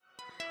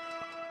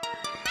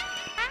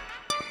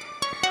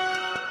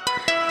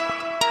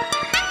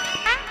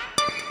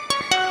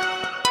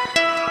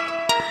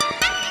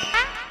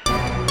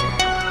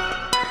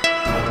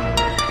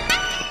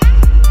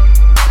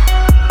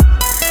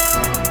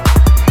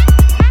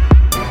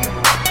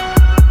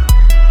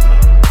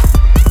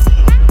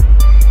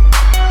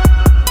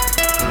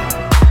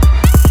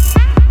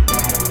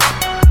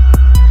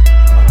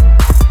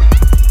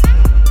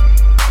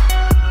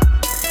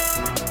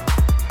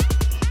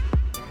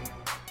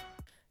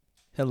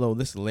Hello,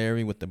 this is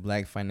Larry with the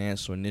Black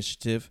Financial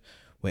Initiative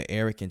with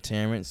Eric and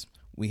Terrence.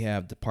 We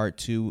have the part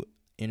 2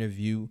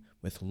 interview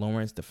with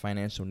Lawrence, the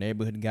financial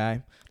neighborhood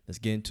guy. Let's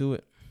get into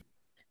it.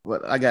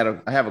 Well, I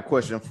have a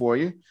question for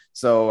you.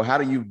 So how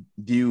do you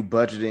view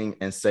budgeting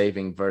and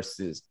saving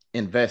versus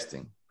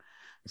investing?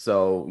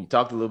 So you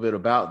talked a little bit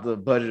about the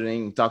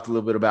budgeting, you talked a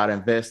little bit about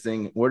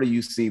investing. Where do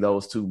you see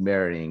those two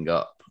marrying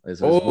up? Is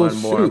Oh one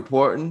more shoot.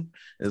 important?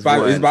 It's Is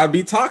about one to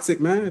be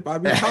toxic, man. It's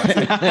about to be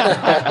toxic.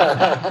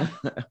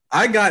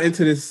 I got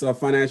into this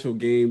financial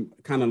game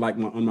kind of like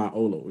on my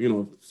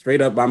Olo, straight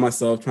up by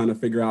myself, trying to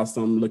figure out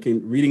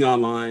something, reading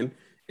online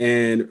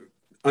and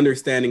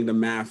understanding the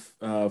math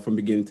from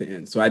beginning to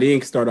end. So I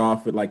didn't start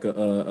off with like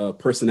a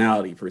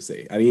personality per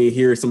se. I didn't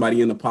hear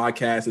somebody in the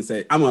podcast and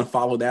say, I'm going to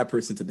follow that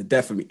person to the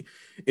death of me.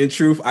 In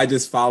truth, I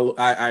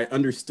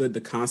understood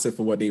the concept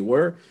for what they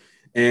were.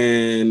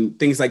 And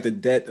things like the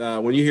debt,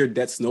 when you hear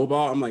debt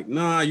snowball, I'm like,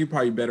 nah, you're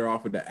probably better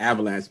off with the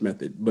avalanche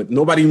method. But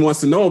nobody wants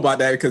to know about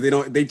that because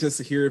they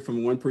just hear it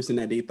from one person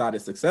that they thought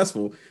is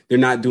successful. They're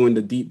not doing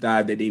the deep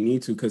dive that they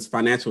need to, because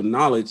financial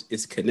knowledge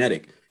is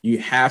kinetic. You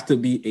have to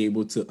be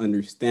able to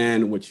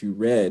understand what you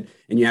read,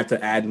 and you have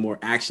to add more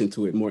action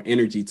to it, more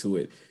energy to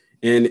it.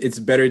 And it's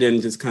better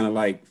than just kind of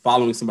like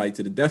following somebody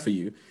to the death of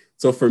you.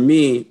 So for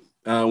me,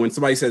 when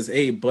somebody says,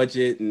 hey,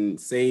 budget and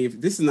save,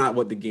 this is not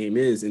what the game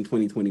is in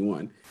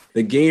 2021.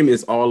 The game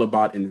is all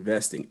about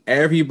investing.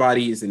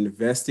 Everybody is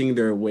investing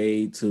their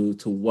way to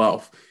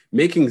wealth.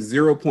 Making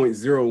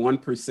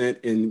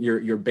 0.01% in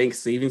your bank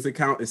savings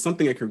account is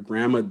something like your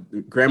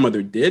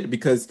grandmother did,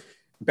 because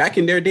back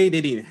in their day,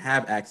 they didn't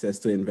have access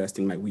to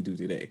investing like we do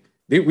today.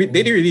 They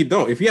really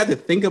don't. If you had to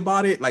think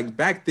about it, like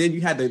back then,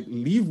 you had to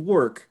leave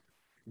work,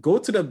 go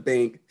to the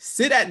bank,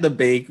 sit at the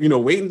bank,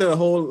 wait in the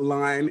whole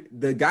line.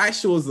 The guy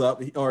shows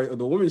up or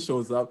the woman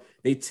shows up.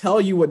 They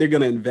tell you what they're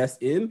going to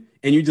invest in,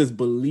 and you just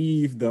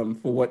believe them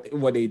for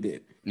what they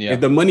did. Yeah. If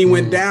the money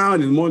went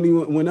down and the money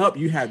went up,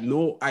 you have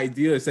no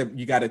idea, except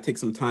you got to take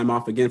some time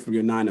off again from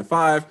your 9 to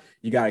 5.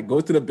 You got to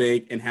go to the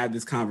bank and have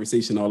this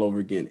conversation all over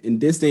again. In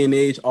this day and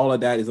age, all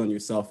of that is on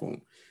your cell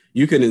phone.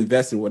 You can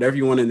invest in whatever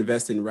you want to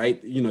invest in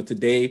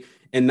today.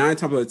 And 9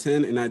 times out of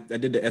 10, and I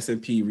did the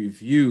S&P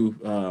review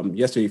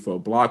yesterday for a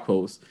blog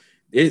post.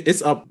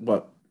 It's up,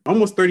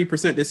 almost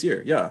 30% this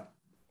year. Yeah.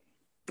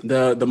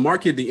 The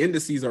market, the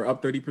indices are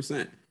up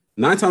 30%.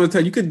 9 times out of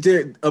 10, you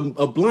could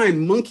a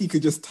blind monkey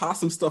could just toss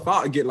some stuff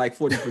out and get like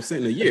 40%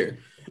 in a year.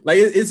 Like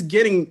it's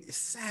getting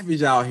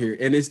savage out here.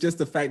 And it's just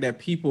the fact that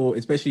people,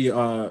 especially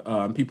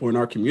people in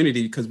our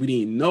community, because we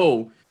didn't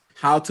know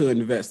how to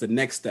invest. The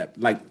next step,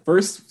 like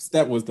first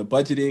step was the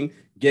budgeting,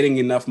 getting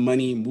enough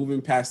money,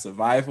 moving past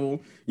survival,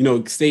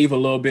 save a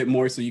little bit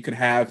more so you could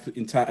have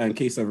in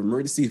case of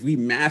emergencies. We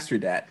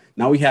mastered that.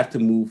 Now we have to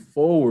move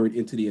forward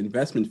into the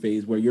investment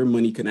phase where your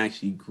money can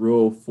actually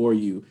grow for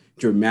you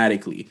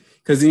dramatically.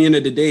 Because at the end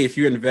of the day, if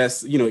you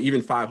invest,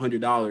 even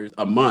 $500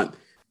 a month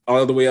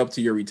all the way up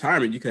to your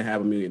retirement, you could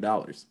have $1 million.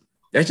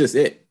 That's just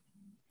it.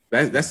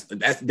 That's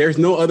there's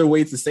no other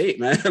way to say it,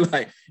 man.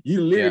 Like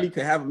you literally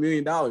could have $1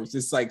 million,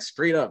 just like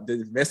straight up,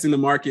 invest in the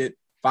market,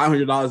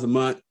 $500 a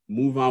month,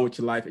 move on with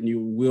your life, and you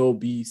will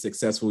be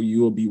successful. You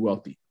will be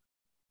wealthy.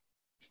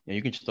 Yeah,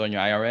 you can just throw in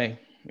your IRA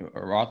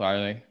or Roth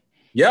IRA.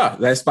 Yeah,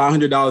 that's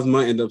 $500 a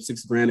month, end up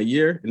 $6,000 a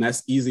year, and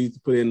that's easy to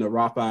put in a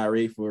Roth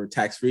IRA for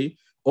tax free,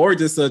 or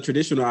just a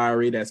traditional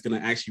IRA that's going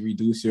to actually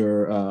reduce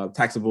your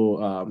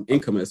taxable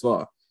income as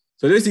well.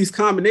 So there's these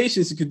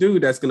combinations you could do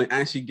that's going to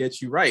actually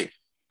get you right.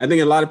 I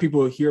think a lot of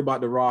people hear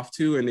about the Roth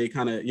too, and they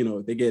kind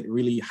of, they get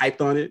really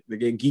hyped on it. They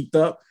get geeked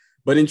up.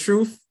 But in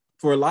truth,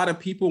 for a lot of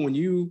people,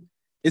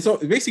 it's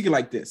basically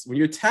like this. When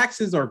your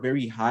taxes are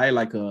very high,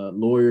 like a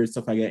lawyer,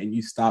 stuff like that, and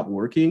you stop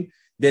working,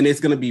 then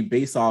it's going to be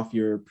based off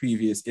your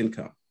previous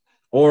income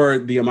or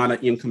the amount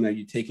of income that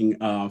you're taking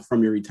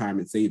from your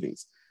retirement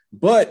savings.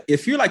 But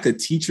if you're like a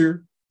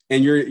teacher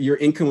and your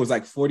income was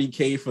like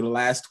 $40K for the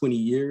last 20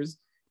 years,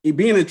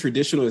 being a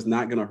traditional is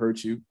not going to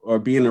hurt you, or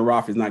being a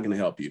Roth is not going to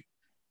help you,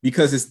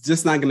 because it's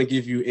just not going to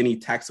give you any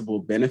taxable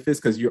benefits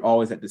because you're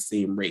always at the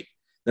same rate.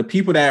 The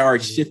people that are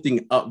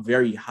shifting up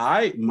very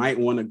high might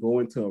want to go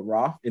into a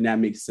Roth, and that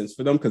makes sense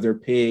for them because they're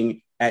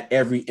paying at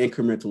every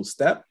incremental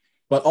step.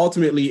 But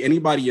ultimately,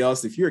 anybody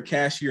else, if you're a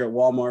cashier at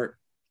Walmart,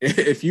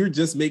 if you're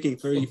just making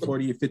 30,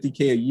 40,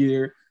 50K a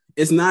year,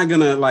 it's not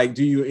going to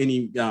do you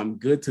any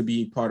good to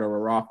be part of a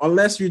Roth,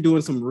 unless you're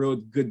doing some real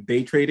good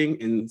day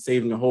trading and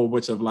saving a whole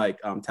bunch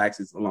of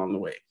taxes along the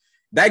way.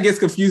 That gets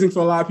confusing for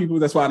a lot of people.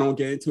 That's why I don't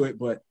get into it.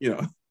 But,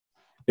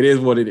 it is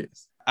what it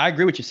is. I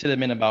agree with you said,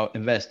 man, about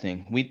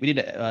investing. We did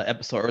an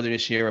episode earlier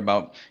this year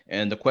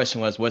and the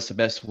question was, what's the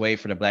best way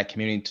for the Black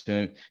community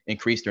to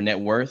increase their net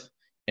worth?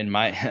 And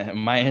my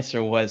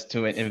answer was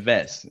to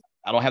invest.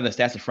 I don't have the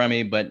stats in front of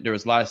me, but there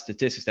was a lot of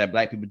statistics that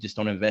Black people just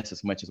don't invest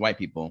as much as white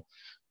people.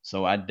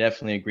 So I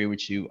definitely agree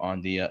with you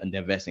on the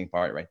investing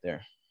part right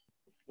there.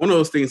 One of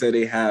those things that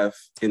they have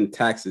in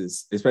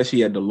taxes,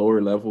 especially at the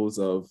lower levels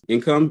of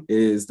income,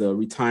 is the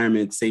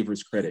retirement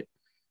savers credit.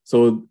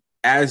 So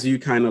as you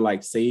kind of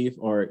like save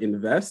or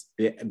invest,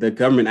 the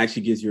government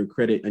actually gives you a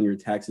credit on your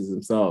taxes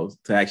themselves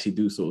to actually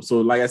do so. So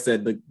like I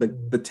said,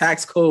 the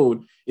tax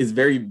code is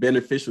very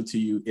beneficial to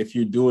you if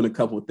you're doing a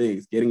couple of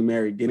things: getting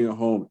married, getting a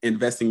home,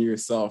 investing in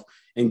yourself,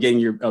 and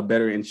getting a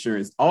better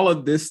insurance. All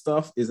of this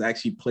stuff is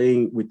actually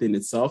playing within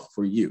itself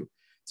for you.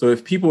 So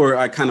if people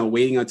are kind of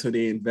waiting until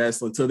they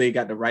invest, until they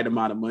got the right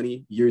amount of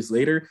money years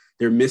later,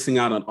 they're missing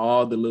out on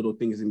all the little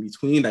things in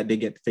between that they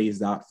get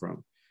phased out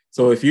from.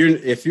 So if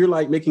you're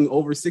like making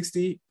over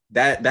 60,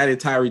 that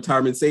entire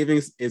retirement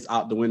savings is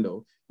out the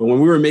window. But when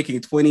we were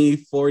making 20,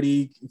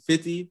 40,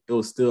 50, it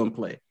was still in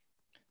play.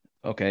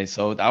 Okay,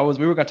 so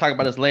we were gonna talk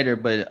about this later,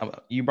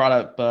 but you brought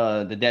up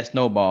the debt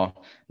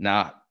snowball.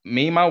 Now,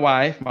 me and my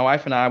wife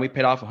and I, we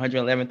paid off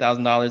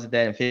 $111,000 of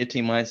debt in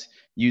 15 months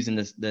using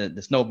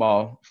the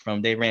snowball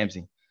from Dave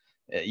Ramsey.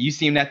 You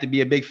seem not to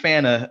be a big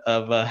fan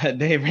of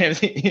Dave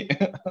Ramsey.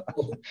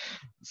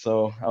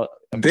 So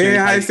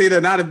I say they're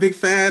not a big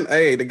fan.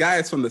 Hey, the guy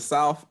is from the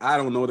South. I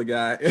don't know the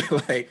guy.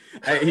 Like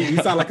he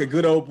sounds like a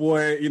good old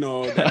boy, you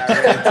know, that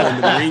I ran into in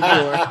the Marine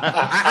Corps.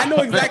 I know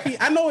exactly.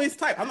 I know his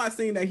type. I'm not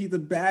saying that he's a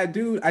bad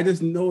dude. I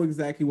just know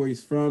exactly where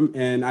he's from,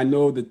 and I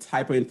know the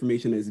type of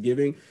information he's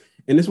giving.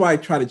 And that's why I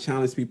try to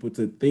challenge people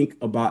to think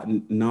about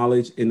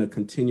knowledge in a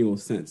continual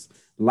sense.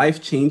 Life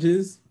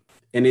changes,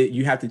 and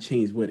you have to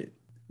change with it.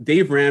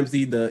 Dave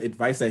Ramsey, the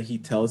advice that he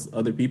tells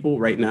other people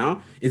right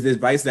now is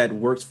advice that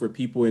works for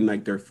people in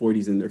like their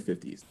 40s and their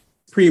 50s.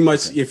 Pretty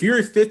much, if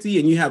you're 50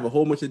 and you have a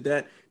whole bunch of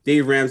debt,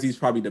 Dave Ramsey is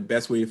probably the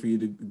best way for you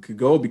to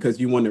go, because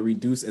you want to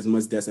reduce as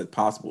much debt as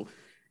possible.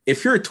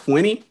 If you're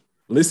 20,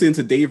 listening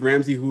to Dave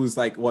Ramsey, who's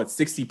like,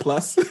 60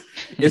 plus,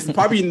 it's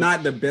probably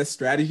not the best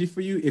strategy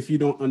for you if you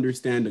don't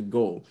understand the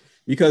goal.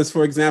 Because,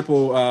 for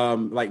example,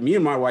 like me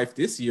and my wife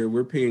this year,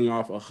 we're paying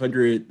off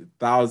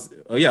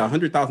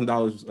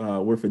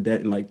 $100,000 worth of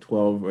debt in like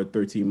 12 or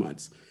 13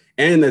 months.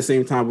 And at the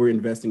same time, we're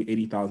investing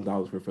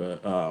 $80,000 worth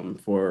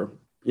of, for,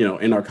 you know,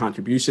 in our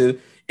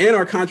contribution. And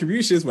our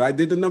contributions, when I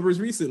did the numbers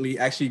recently,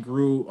 actually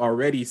grew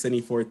already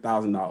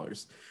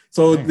 $74,000.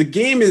 So the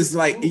game is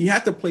like, you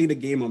have to play the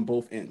game on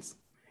both ends.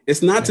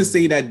 It's not to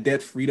say that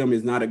debt freedom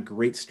is not a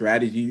great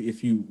strategy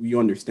if you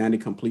understand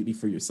it completely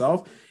for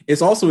yourself.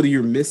 It's also that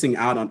you're missing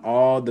out on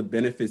all the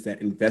benefits that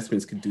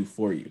investments could do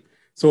for you.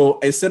 So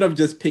instead of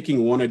just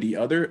picking one or the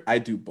other, I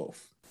do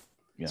both.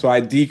 Yeah. So I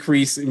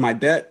decrease my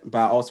debt, but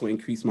I also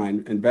increase my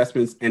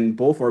investments, and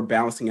both are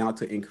balancing out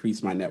to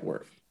increase my net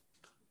worth.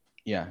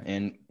 Yeah,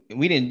 and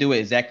we didn't do it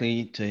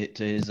exactly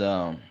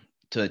to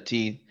a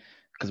T,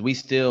 because we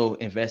still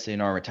invested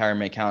in our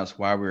retirement accounts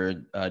while we were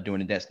doing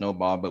the debt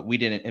snowball, but we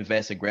didn't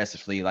invest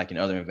aggressively like in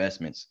other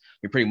investments.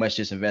 We pretty much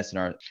just invest in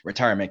our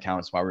retirement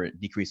accounts while we're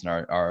decreasing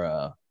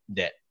our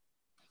debt.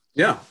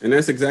 Yeah, and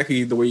that's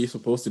exactly the way you're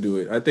supposed to do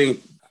it. I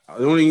think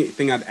the only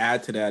thing I'd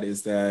add to that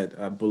is that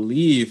I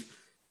believe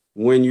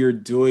when you're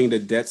doing the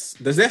debt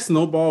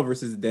snowball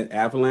versus the debt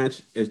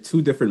avalanche, is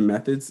two different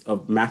methods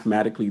of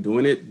mathematically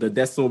doing it. The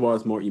debt snowball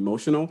is more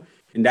emotional.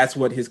 And that's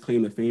what his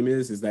claim to fame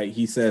is that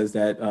he says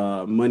that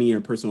money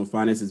and personal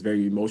finance is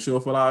very emotional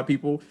for a lot of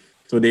people.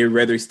 So they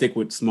rather stick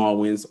with small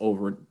wins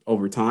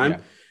over time. Yeah.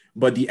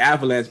 But the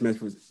avalanche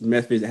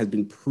method has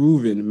been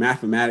proven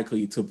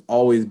mathematically to have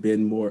always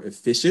been more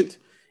efficient,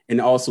 and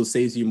also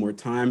saves you more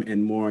time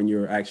and more on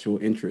your actual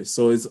interest.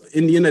 So it's,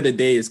 in the end of the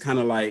day, it's kind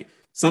of like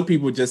some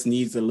people just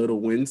needs the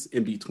little wins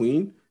in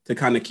between to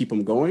kind of keep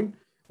them going.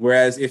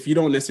 Whereas if you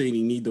don't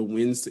necessarily need the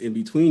wins in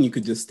between, you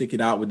could just stick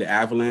it out with the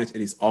avalanche,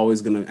 and it's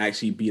always going to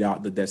actually beat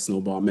out the debt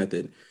snowball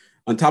method.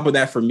 On top of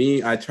that, for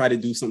me, I try to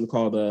do something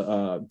called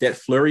a debt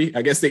flurry.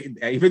 I guess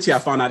eventually I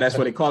found out that's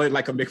what they call it,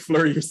 like a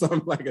McFlurry or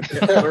something, like a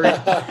debt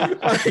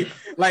flurry.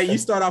 like you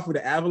start off with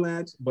an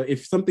avalanche, but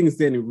if something's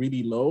getting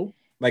really low,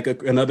 like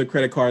another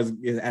credit card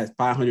is at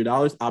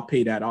 $500, I'll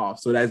pay that off.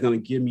 So that's going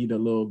to give me the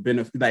little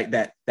benefit, like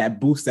that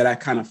boost that I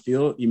kind of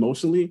feel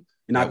emotionally,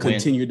 and I'll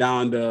continue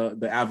down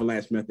the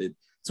avalanche method.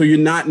 So you're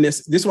not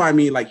this is why I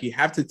mean, like, you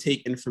have to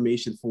take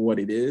information for what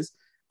it is,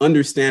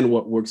 understand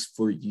what works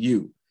for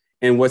you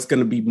and what's going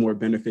to be more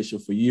beneficial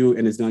for you,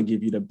 and it's going to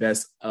give you the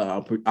best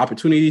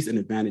opportunities and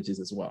advantages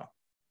as well.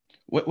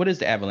 What is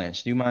the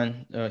avalanche? Do you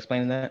mind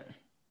explaining that?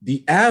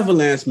 The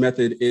avalanche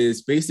method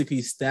is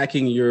basically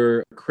stacking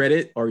your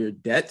credit or your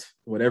debt,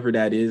 whatever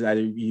that is,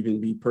 either even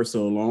be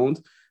personal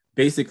loans,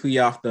 basically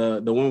off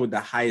the one with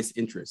the highest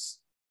interest.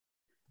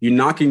 You're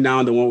knocking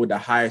down the one with the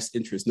highest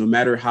interest, no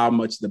matter how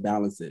much the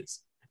balance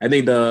is. I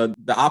think the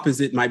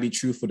opposite might be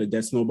true for the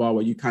debt snowball,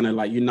 where you kind of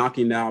like, you're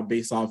knocking down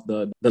based off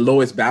the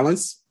lowest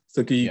balance.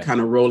 So can you kind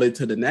of roll it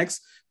to the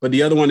next? But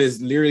the other one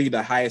is literally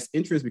the highest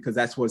interest, because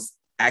that's what's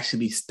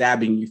actually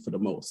stabbing you for the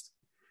most.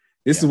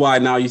 This is why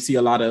now you see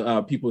a lot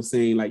of people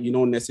saying, like, you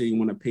don't necessarily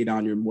want to pay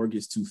down your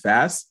mortgage too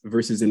fast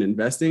versus in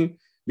investing,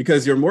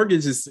 because your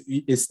mortgage is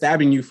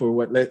stabbing you for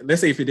what,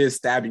 let's say if it is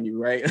stabbing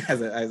you, right,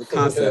 as a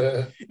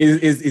concept,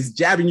 is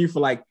jabbing you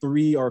for like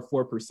 3 or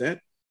 4%,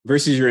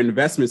 versus your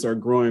investments are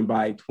growing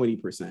by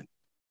 20%.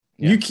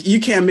 Yeah. You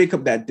can't make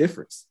up that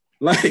difference.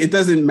 Like it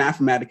doesn't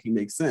mathematically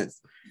make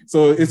sense.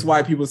 So it's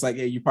why people's like,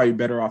 hey, you're probably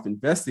better off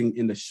investing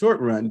in the short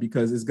run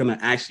because it's going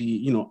to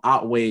actually,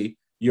 outweigh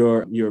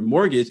your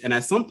mortgage. And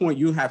at some point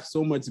you have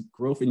so much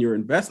growth in your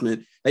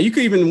investment that you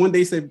could even one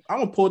day say, I'm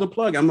gonna pull the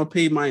plug. I'm gonna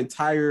pay my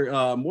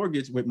entire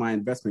mortgage with my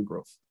investment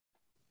growth.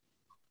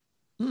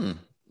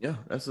 Yeah,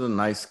 that's a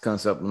nice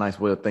concept, nice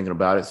way of thinking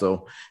about it.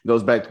 So it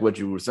goes back to what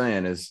you were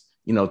saying is,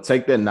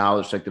 take that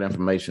knowledge, take that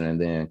information, and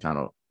then kind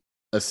of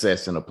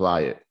assess and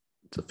apply it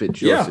to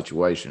fit your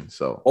situation.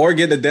 So, or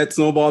get the debt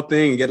snowball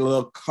thing, get a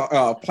little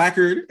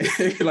placard,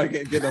 like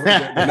get a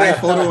nice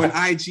photo on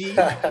IG.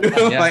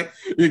 Like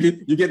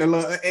you get a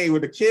little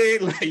with a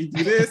kid, like you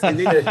do this, and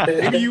then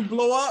maybe you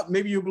blow up,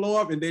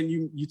 and then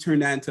you turn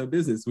that into a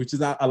business, which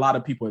is a lot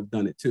of people have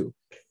done it too.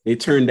 They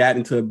turn that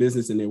into a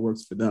business and it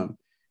works for them.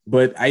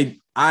 But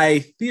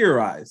I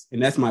theorize,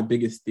 and that's my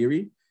biggest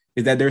theory,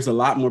 is that there's a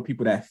lot more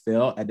people that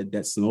fail at the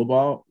debt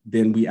snowball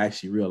than we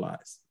actually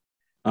realize.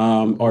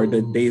 Or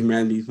the Dave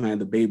Ramsey plan,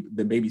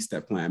 the baby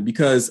step plan,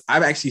 because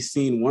I've actually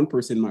seen one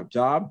person in my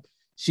job.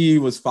 She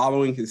was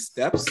following his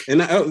steps,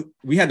 and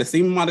we had the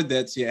same amount of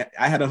debt.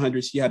 I had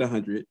 100, she had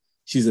 100.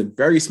 She's a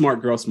very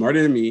smart girl,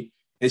 smarter than me,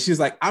 and she's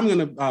like, "I'm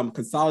gonna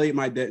consolidate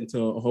my debt into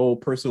a whole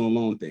personal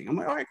loan thing." I'm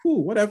like, "All right,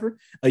 cool, whatever."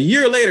 A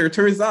year later, it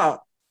turns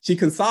out she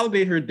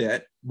consolidated her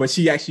debt, but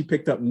she actually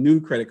picked up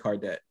new credit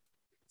card debt.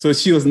 So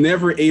she was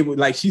never able,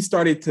 like she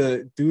started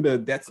to do the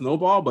debt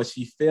snowball, but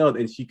she failed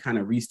and she kind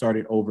of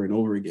restarted over and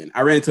over again.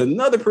 I ran into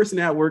another person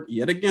at work,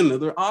 yet again,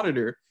 another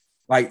auditor,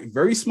 like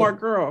very smart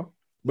girl,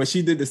 but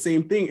she did the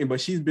same thing. But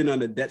she's been on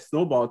the debt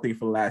snowball thing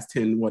for the last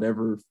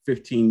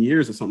 15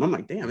 years or something. I'm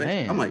like, damn,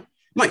 I'm like,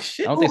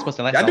 shit. I don't think it's supposed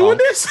to last y'all doing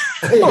this?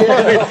 That's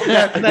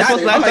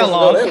supposed to last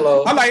that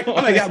long. I'm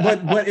like, yeah,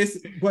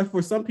 but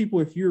for some people,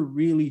 if you're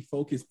really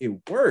focused, it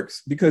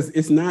works because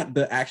it's not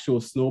the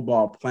actual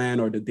snowball plan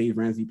or the Dave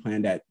Ramsey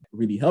plan that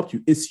really helped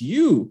you. It's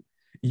you.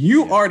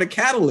 You are the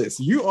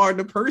catalyst. You are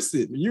the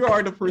person. You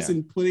are the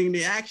person putting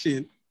the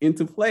action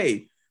into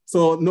play.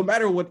 So no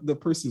matter what the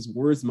person's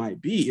words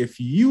might be, if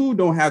you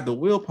don't have the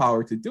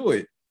willpower to do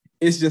it,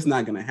 it's just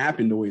not going to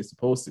happen the way it's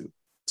supposed to.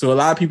 So a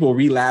lot of people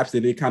relapse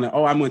and they kind of,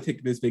 I'm going to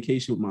take this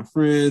vacation with my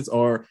friends,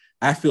 or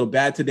I feel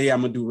bad today,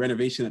 I'm going to do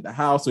renovation at the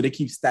house. So they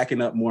keep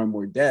stacking up more and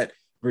more debt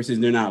versus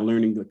they're not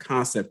learning the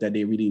concept that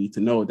they really need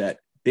to know, that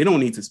they don't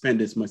need to spend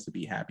this much to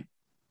be happy.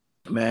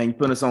 Man, you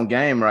put us on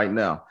game right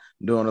now,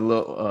 doing a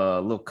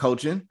little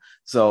coaching.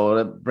 So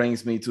that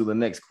brings me to the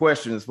next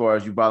question. As far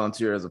as you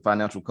volunteer as a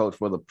financial coach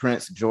for the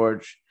Prince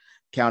George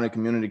County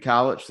Community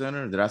College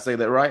Center. Did I say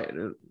that right?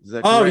 Is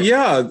that correct? Oh,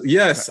 yeah.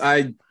 Yes.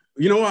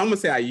 You know what? I'm gonna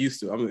say I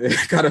used to. I'm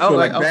kind of feel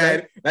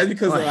bad. That's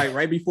because like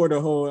right before the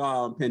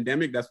whole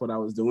pandemic, that's what I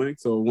was doing.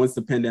 So once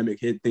the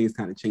pandemic hit, things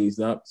kind of changed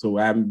up. So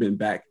I haven't been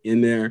back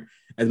in there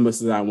as much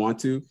as I want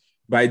to.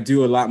 But I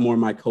do a lot more of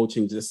my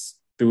coaching just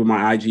through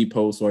my IG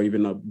posts or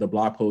even the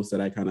blog posts that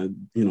I kind of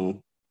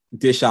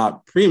dish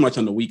out pretty much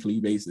on a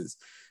weekly basis.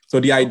 So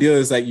the idea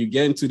is that you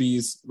get into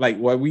these, like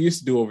what we used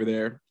to do over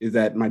there is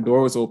that my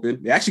door was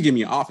open. They actually gave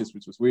me an office,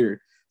 which was weird.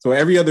 So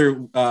every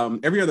other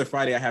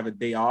Friday I have a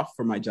day off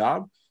for my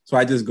job. So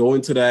I just go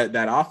into that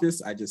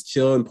office, I just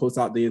chill and post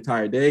out the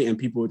entire day, and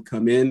people would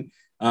come in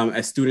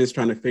as students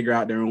trying to figure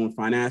out their own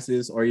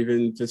finances or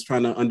even just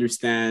trying to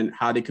understand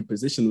how they could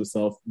position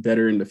themselves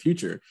better in the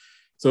future.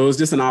 So it was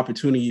just an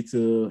opportunity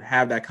to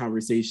have that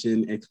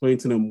conversation, explain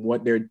to them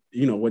what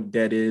what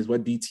debt is,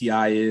 what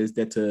DTI is,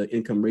 debt to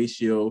income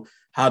ratio,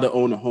 how to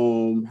own a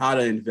home, how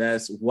to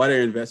invest, what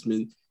are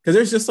investments, because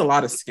there's just a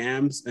lot of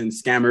scams and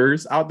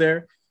scammers out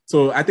there.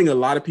 So I think a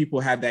lot of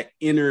people have that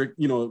inner,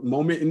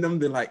 moment in them.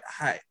 They're like,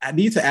 I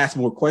need to ask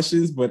more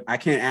questions, but I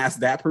can't ask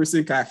that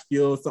person because I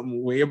feel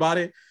some way about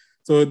it.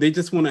 So they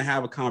just want to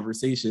have a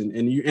conversation.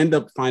 And you end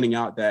up finding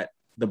out that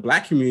the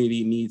Black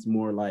community needs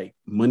more like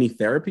money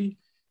therapy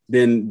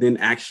than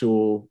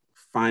actual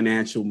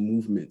financial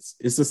movements.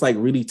 It's just like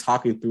really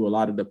talking through a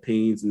lot of the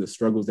pains and the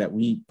struggles that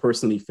we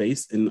personally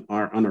face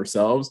on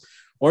ourselves,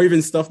 or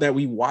even stuff that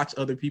we watch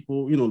other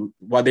people,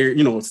 while they're,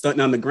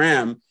 stunting on the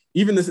gram.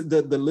 Even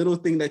the little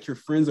thing that your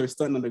friends are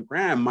stunting on the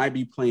gram might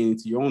be playing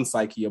into your own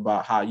psyche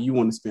about how you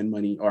want to spend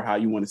money or how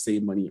you want to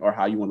save money or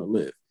how you want to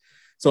live.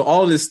 So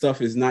all of this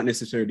stuff is not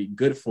necessarily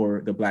good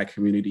for the Black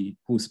community,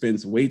 who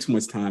spends way too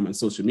much time on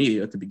social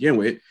media to begin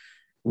with,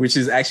 which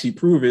is actually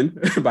proven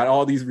by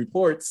all these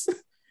reports.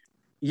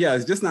 Yeah,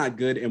 it's just not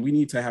good. And we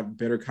need to have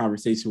better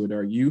conversation with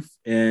our youth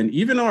and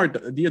even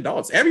the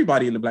adults.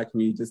 Everybody in the Black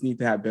community just need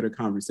to have better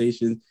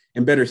conversations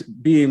and better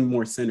being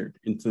more centered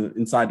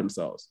inside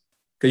themselves.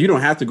 Because you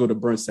don't have to go to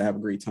brunch to have a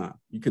great time.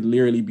 You could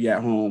literally be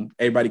at home.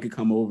 Everybody could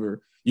come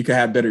over. You could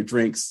have better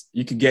drinks.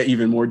 You could get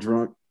even more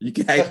drunk. You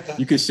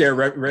could share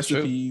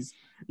recipes.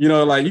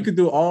 You could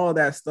do all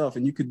that stuff,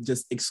 and you could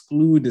just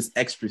exclude this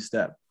extra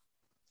step.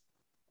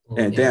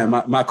 And damn,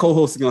 my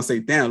co-host is gonna say,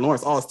 "Damn,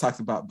 Lawrence always talks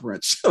about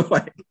brunch."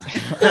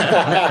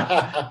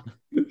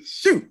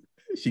 Shoot,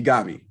 she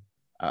got me.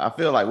 I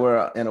feel like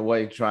we're in a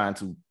way trying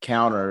to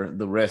counter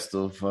the rest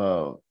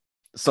of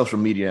social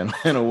media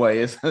in a way.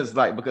 It's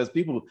like, because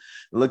people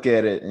look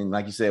at it, and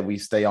like you said, we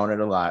stay on it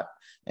a lot,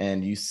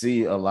 and you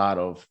see a lot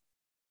of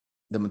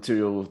the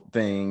material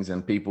things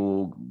and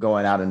people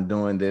going out and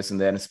doing this and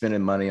that and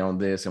spending money on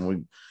this, and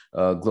we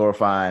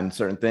glorifying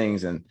certain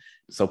things. And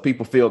so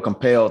people feel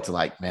compelled to,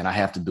 like, man, I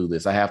have to do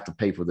this. I have to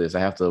pay for this. I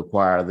have to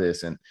acquire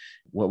this. And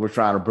what we're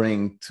trying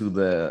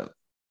to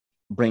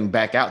bring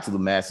back out to the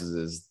masses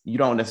is, you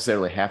don't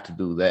necessarily have to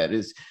do that.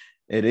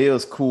 It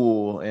is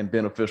cool and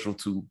beneficial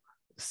to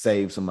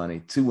save some money,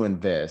 to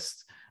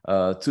invest,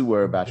 to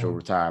worry about your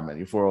retirement,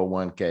 your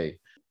 401k.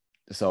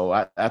 So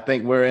I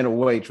think we're in a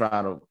way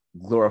trying to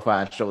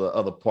glorify and show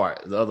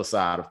the other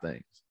side of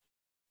things.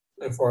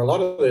 And for a lot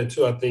of it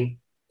too, I think,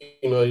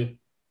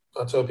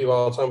 I tell people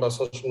all the time about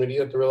social media,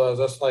 you have to realize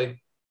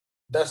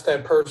that's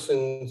that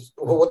person's,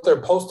 what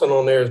they're posting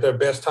on there is their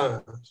best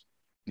times.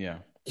 Yeah.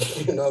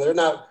 They're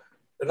not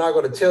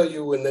going to tell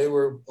you when they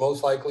were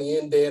most likely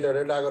in debt, or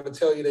they're not going to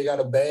tell you they got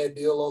a bad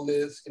deal on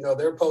this.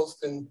 They're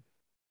posting,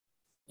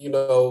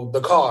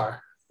 the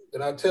car. They're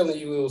not telling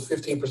you it was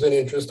 15%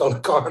 interest on the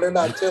car. They're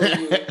not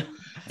telling you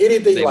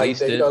anything like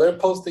that. They're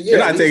posting. They're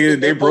not taking it.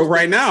 They broke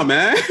right now,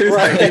 man.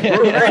 Right. They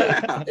broke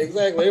right now.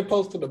 Exactly. They're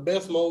posting the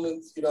best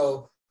moments,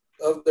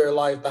 of their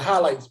life. The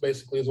highlights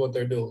basically is what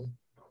they're doing.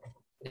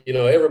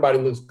 Everybody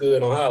looks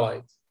good on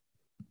highlights.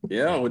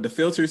 Yeah, with the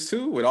filters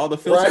too, with all the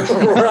filters.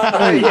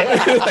 Right.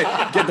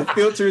 Like, get the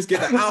filters,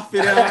 get the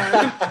outfit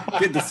on,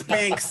 get the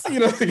Spanx,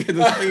 get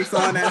the Spanx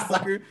on that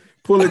sucker,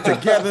 pull it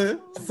together,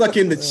 suck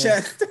in the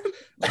chest.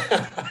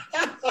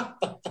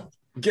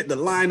 Get the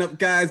lineup,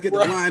 guys. Get the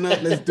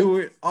lineup. Let's do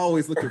it.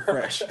 Always looking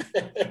fresh.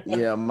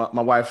 Yeah,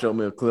 my wife showed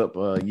me a clip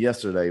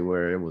yesterday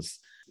where it was,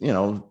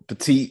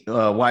 petite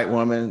white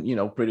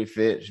woman, pretty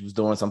fit. She was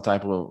doing some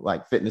type of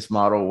like fitness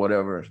model or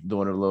whatever,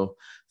 doing a little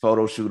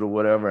photo shoot or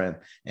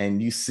whatever. And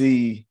you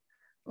see,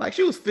 like,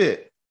 she was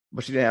fit,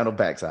 but she didn't have no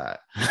backside.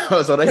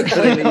 So they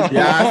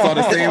yeah, I saw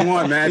the same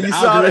one, man. The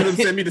algorithm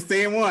sent me the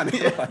same one.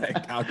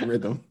 Like,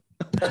 algorithm.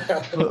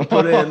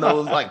 Put in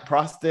those like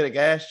prosthetic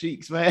ass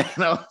cheeks, man.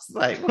 I was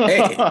like,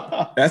 hey,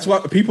 that's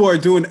what people are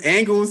doing.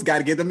 Angles, got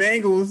to get them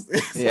angles.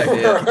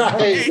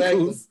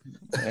 Angles.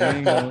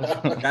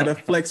 Got to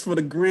flex for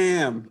the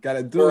gram. Got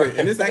to do it.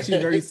 And it's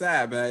actually very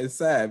sad, man. It's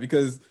sad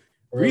because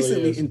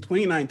recently in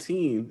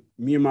 2019,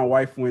 me and my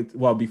wife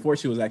before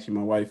she was actually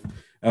my wife,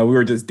 we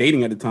were just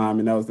dating at the time,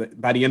 and that was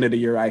by the end of the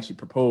year I actually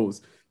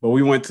proposed. But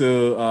we went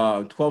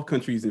to 12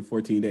 countries in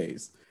 14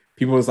 days.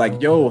 People was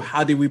like, yo,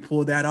 how did we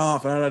pull that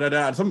off?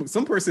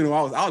 Some person who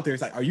I was out there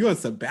is like, are you on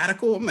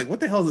sabbatical? I'm like,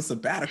 what the hell is a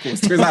sabbatical? It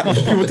turns out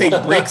people take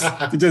breaks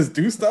to just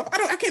do stuff.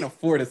 I can't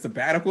afford a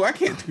sabbatical. I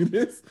can't do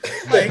this.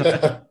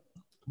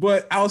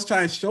 But I was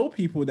trying to show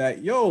people that,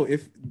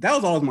 if that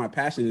was always my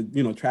passion,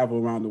 to travel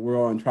around the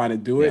world and try to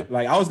do it.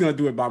 Like, I was going to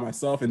do it by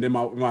myself. And then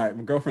my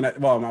girlfriend,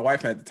 my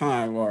wife at the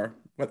time,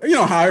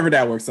 however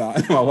that works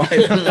out. My wife,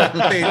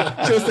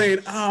 she was saying,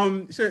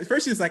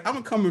 first she's like,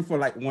 I'm coming for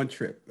like one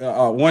trip,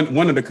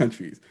 one of the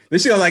countries. Then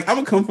she was like, I'm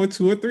gonna come for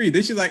 2 or 3.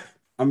 Then she's like,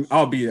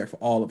 I'll be there for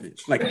all of it.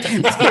 Like,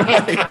 damn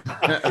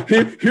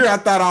it. Here I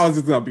thought I was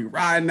just gonna be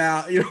riding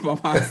out, by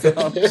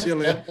myself,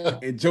 chilling,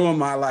 enjoying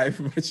my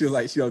life. But she was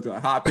like, she was gonna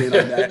hop in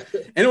on that.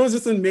 And it was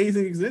just an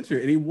amazing adventure.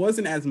 And it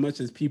wasn't as much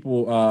as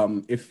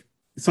people, if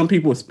some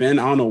people spend,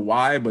 I don't know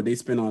why, but they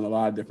spend on a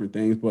lot of different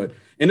things, but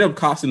ended up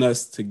costing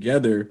us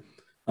together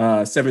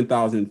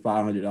 $7,500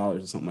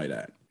 or something like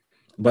that.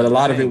 But a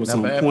lot of it was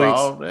some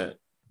points.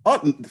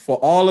 For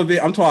all of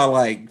it, I'm talking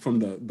like from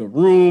the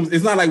rooms.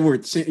 It's not like we're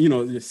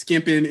just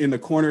skimping in the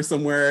corner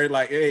somewhere,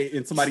 like, hey,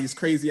 in somebody's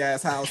crazy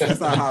ass house. That's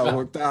not how it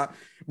worked out.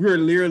 We were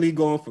literally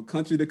going from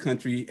country to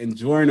country,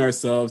 enjoying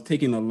ourselves,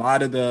 taking a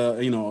lot of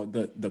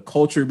the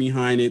culture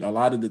behind it, a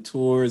lot of the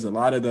tours, a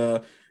lot of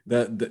the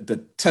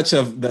touch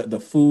of the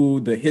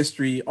food, the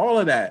history, all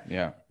of that.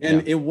 Yeah.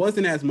 And it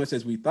wasn't as much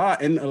as we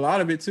thought. And a lot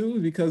of it too,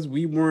 because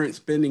we weren't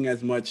spending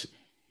as much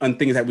on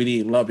things that we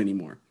didn't love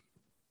anymore.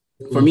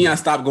 For me, I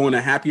stopped going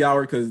to happy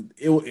hour because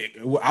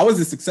I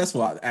wasn't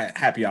successful at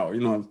happy hour.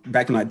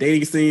 Back in my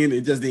dating scene,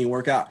 it just didn't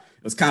work out.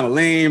 It was kind of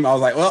lame. I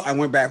was like, well, I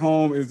went back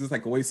home. It was just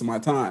like a waste of my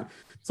time.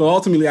 So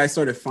ultimately, I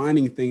started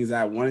finding things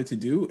that I wanted to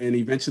do. And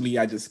eventually,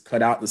 I just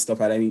cut out the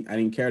stuff I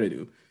didn't care to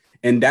do.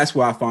 And that's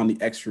where I found the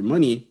extra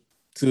money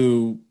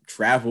to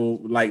travel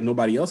like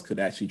nobody else could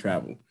actually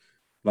travel.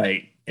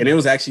 And it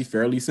was actually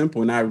fairly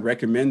simple. And I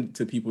recommend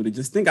to people to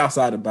just think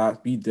outside the box,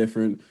 be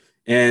different.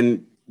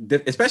 And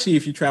especially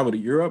if you travel to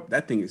Europe,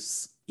 that thing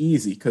is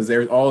easy because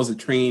there's always a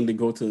train to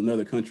go to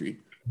another country.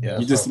 Yeah,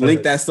 you just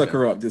link that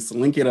sucker up. Just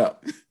link it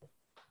up.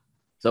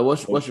 So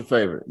what's your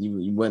favorite?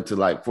 You went to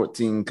like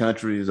 14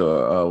 countries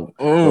or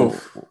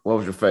what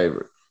was your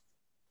favorite?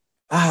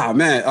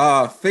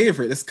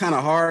 Favorite. It's kind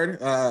of hard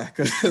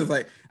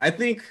because I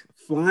think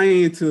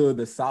flying to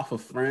the south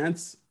of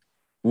France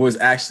was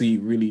actually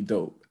really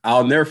dope.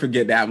 I'll never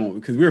forget that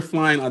moment because we were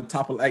flying on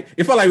top of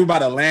it felt like we were about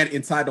to land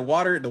inside the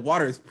water. The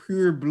water is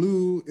pure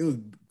blue. It was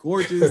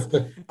gorgeous.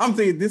 I'm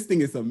thinking this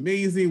thing is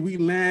amazing. We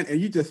land and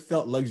you just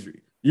felt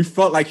luxury. You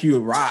felt like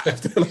you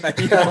arrived.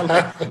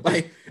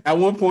 at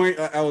one point,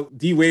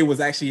 D Wade was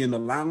actually in the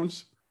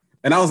lounge,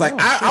 and I was like,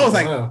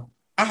 wow.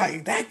 I'm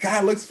like, that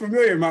guy looks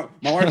familiar. My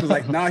wife was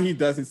like, no, he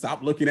doesn't.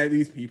 Stop looking at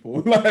these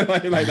people. like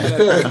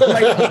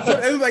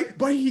it was like,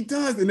 but he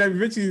does. And then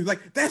eventually he's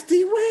like, that's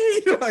D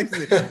Wade.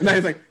 And I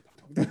was like,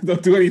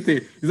 don't do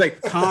anything. He's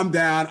like, calm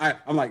down.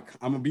 I'm like,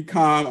 I'm gonna be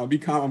calm.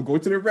 I'm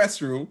going to the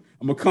restroom.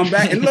 I'm gonna come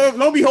back. And lo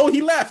and behold,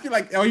 he left. You're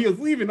like, oh, he was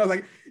leaving. I was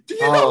like, do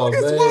you know who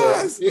this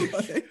was?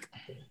 Like,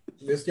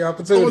 missed the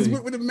opportunity. I was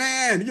with the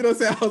man, you know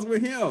what I'm saying? I was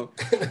with him.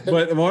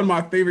 But one of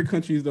my favorite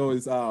countries though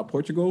is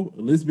Portugal.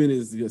 Lisbon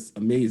is just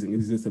amazing.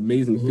 It's just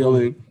amazing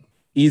feeling,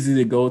 easy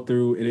to go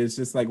through. And it's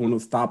just like one of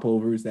those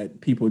stopovers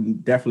that people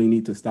definitely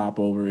need to stop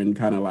over and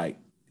kind of like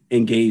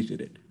engage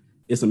in it.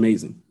 It's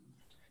amazing.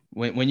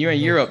 When you're in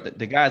Europe,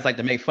 the guys like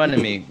to make fun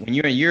of me. When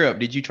you're in Europe,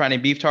 did you try any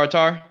beef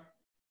tartare?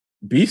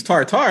 Beef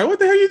tartare? What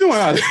the hell are you doing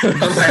out there?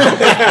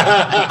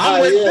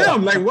 I'm with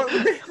them. Like, what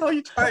the hell are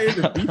you trying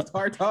to beef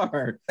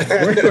tartare?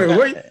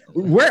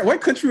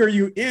 What country are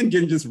you in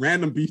getting just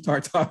random beef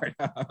tartare?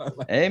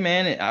 Hey,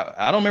 man,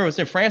 I don't remember if it was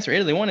in France or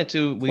Italy. One or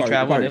two we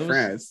traveled. It was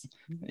France.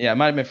 Yeah, it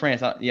might have been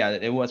France. Yeah,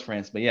 it was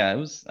France. But yeah, it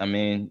was, I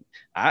mean,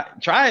 I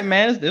try it,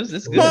 man.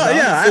 It's good. Well,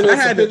 yeah,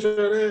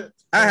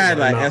 I had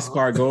like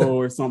escargot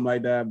or something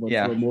like that, but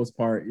for the most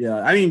part,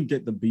 I didn't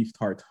get the beef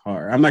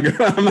tartare. I'm not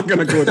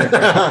gonna go there.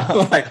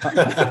 Like,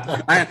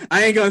 I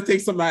ain't gonna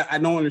take something I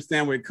don't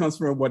understand where it comes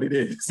from, what it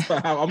is.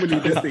 So I'm gonna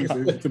need this thing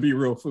to be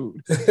real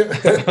food.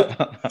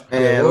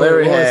 And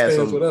Larry had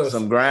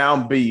some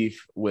ground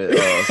beef with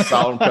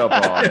salt and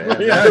pepper on it.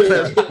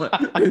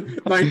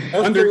 Like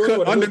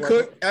undercooked.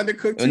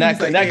 Not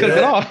cooked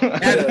at all.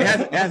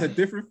 It has a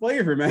different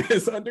flavor, man.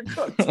 It's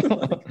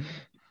undercooked.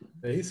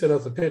 He sent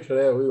us a picture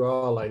of that. We were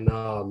all like,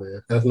 nah,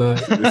 man, that's not.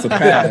 It's a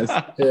pass.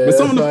 But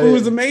some of the food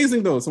is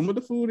amazing, though. Some of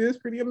the food is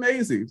pretty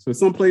amazing. So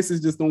some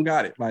places just don't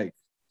got it. Like,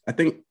 I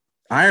think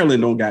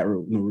Ireland don't got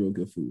no real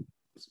good food.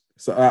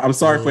 So I'm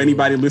sorry for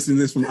anybody listening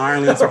to this from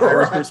Ireland. So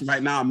Irish person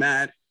right now, I'm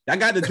mad. I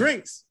got the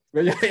drinks.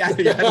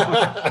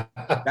 I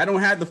don't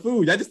have the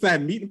food. I just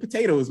had meat and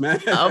potatoes, man.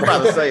 I'm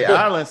about to say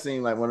Ireland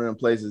seems like one of them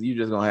places you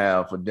just gonna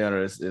have for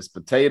dinner. It's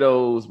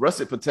potatoes,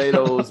 russet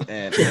potatoes,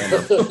 and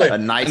a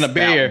nice and a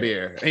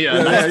beer. Yeah,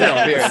 a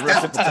nice beer and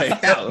russet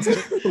potatoes.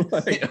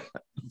 Like,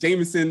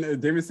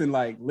 Jameson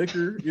like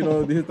liquor, you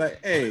know. It's like,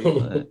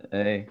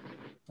 hey,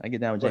 I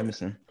get down with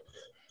Jameson.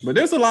 But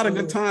there's a lot of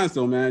good times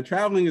though, man.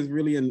 Traveling is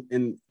really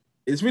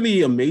it's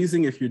really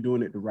amazing if you're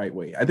doing it the right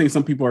way. I think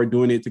some people are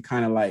doing it to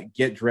kind of like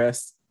get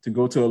dressed, to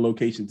go to a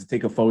location to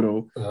take a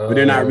photo, but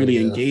they're not really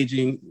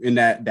engaging in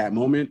that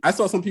moment. I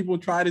saw some people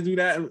try to do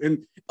that,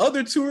 and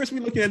other tourists, we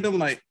looking at them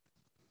like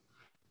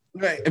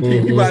and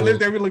people I live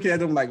there, we looking at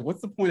them like,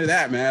 what's the point of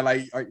that, man?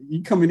 Like, are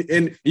you coming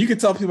in? You can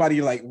tell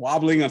somebody like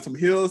wobbling on some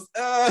hills.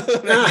 Like,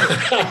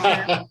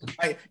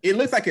 it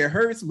looks like it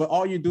hurts, but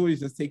all you're doing is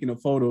just taking a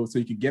photo so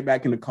you can get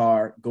back in the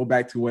car, go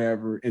back to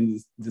wherever, and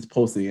just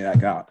posting it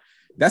back out.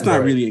 That's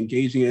not really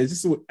engaging.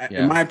 It's just,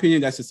 in my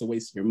opinion, that's just a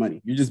waste of your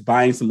money. You're just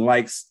buying some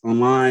likes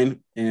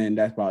online, and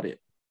that's about it.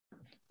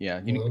 Yeah,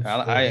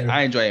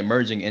 I enjoy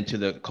emerging into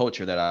the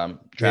culture that I'm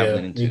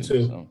traveling into. Me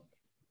too. So.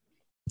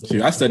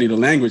 Shoot, I studied the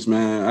language,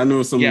 man. I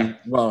know some. Yeah.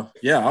 Well,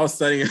 I was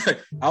studying.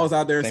 I was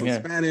out there some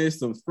Spanish,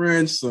 some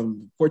French,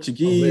 some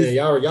Portuguese.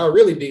 Oh, man, y'all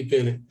really deep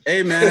in it.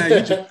 Hey,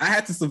 man, I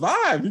had to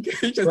survive. You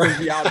can't just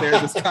be out there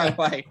just kind of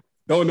like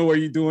don't know what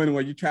you're doing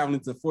when you're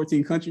traveling to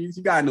 14 countries.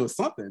 You gotta know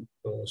something.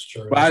 Oh, that's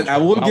true. But I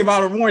will give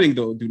out a warning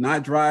though. Do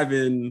not drive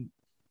in.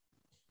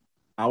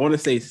 I want to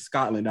say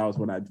Scotland. That was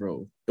when I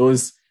drove.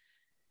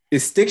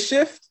 It's stick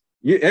shift.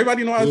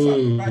 Everybody know how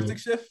to drive stick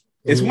shift.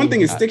 It's one thing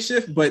is stick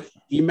shift, but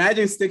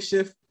imagine stick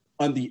shift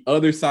on the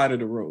other side of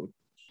the road.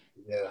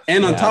 Yeah.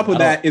 And on top of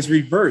that, it's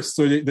reversed.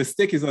 So the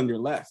stick is on your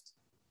left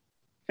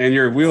and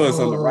your wheel is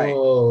on the right.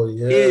 Oh,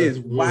 yeah. It is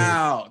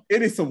wild.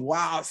 It is some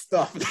wild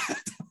stuff.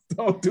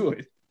 Don't do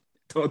it.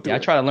 I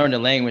try to learn the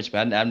language,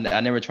 but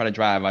I never try to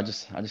drive. I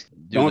just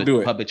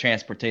do public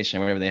transportation,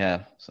 whatever they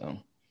have. So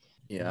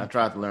yeah, I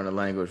tried to learn the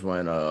language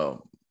when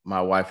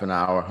my wife and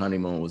our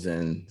honeymoon was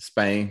in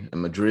Spain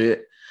and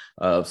Madrid.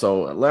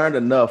 So I learned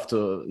enough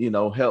to,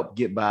 help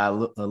get by a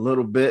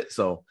little bit.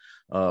 So,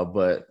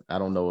 but I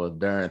don't know a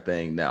darn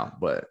thing now,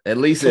 but at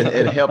least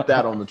it helped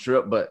out on the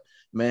trip. But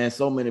man,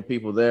 so many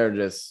people there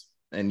just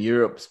in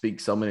Europe speak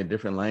so many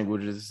different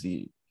languages.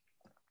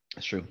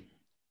 That's true.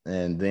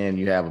 And then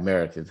you have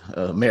Americans.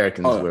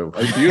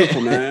 It's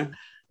beautiful, man.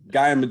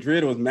 Guy in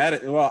Madrid was mad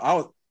at.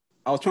 Well,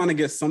 I was trying to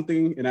get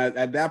something, and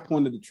at that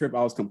point of the trip,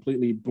 I was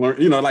completely blurred.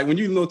 Like when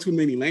you know too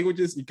many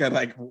languages, you got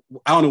like,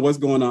 I don't know what's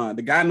going on.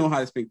 The guy know how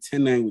to speak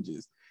 10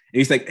 languages. And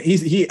he's like,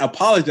 he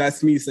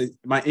apologized to me. He said,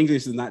 my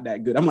English is not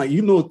that good. I'm like,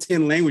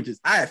 10 languages.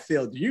 I have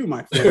failed you,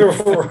 my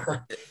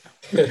friend.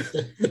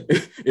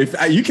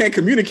 If you can't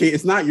communicate,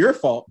 it's not your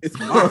fault. It's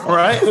my fault.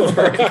 Right.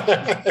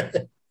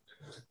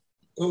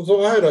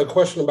 So I had a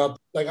question about,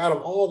 like, out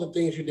of all the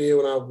things you did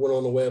when I went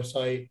on the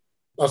website,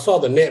 I saw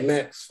the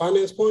NetMax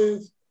finance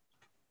plans,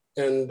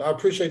 and I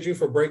appreciate you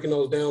for breaking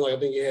those down. Like, I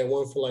think you had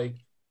one for like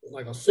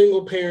like a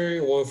single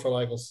parent, one for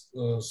like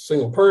a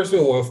single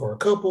person, one for a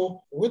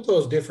couple. With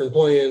those different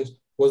plans,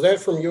 was that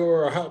from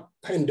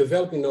in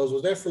developing those,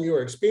 was that from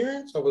your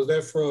experience, or was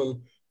that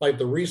from like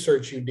the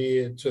research you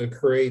did to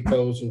create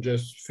those and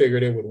just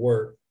figured it would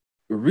work?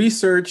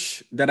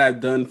 Research that I've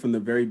done from the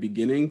very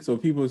beginning. So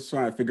people was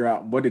trying to figure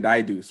out what did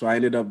I do. So I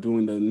ended up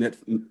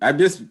doing I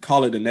just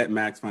call it the Net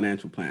Max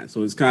financial plan.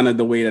 So it's kind of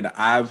the way that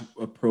I've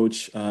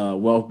approached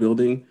wealth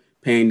building,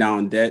 paying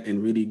down debt,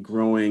 and really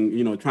growing.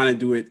 Trying to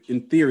do it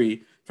in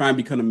theory, trying to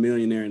become a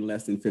millionaire in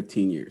less than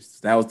 15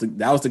 years. That was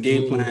the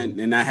game plan,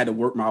 and I had to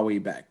work my way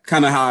back.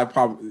 Kind of how I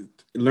probably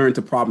learned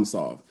to problem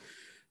solve.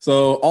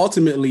 So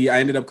ultimately, I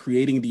ended up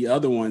creating the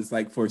other ones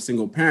like for a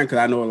single parent,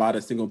 because I know a lot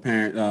of single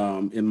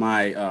parent in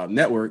my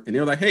network, and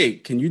they were like, "Hey,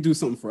 can you do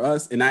something for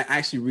us?" And I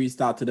actually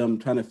reached out to them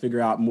trying to figure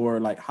out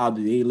more like how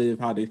do they live,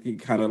 how they can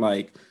kind of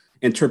like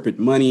interpret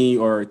money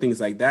or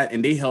things like that,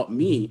 and they helped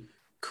me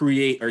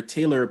create or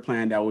tailor a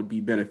plan that would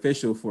be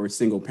beneficial for a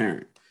single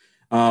parent.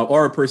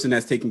 Or a person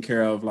that's taking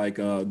care of like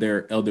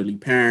their elderly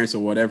parents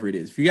or whatever it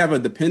is. If you have a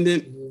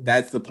dependent,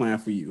 that's the plan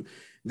for you.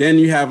 Then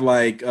you have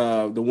like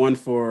the one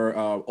for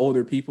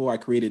older people. I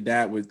created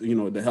that with,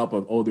 the help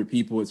of older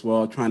people as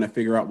well, trying to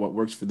figure out what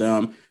works for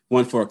them.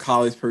 One for a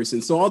college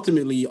person. So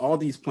ultimately, all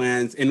these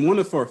plans, and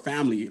one for a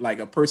family, like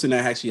a person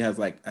that actually has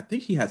like, I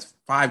think he has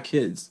 5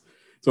 kids.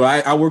 So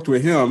I worked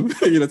with him,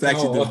 to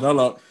actually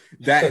develop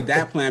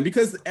that plan,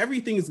 because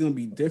everything is going to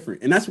be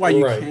different. And that's why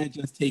you can't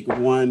just take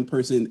one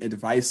person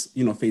advice,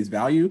 face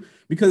value,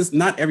 because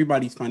not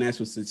everybody's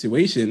financial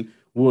situation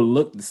will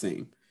look the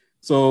same.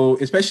 So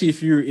especially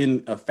if you're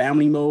in a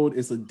family mode,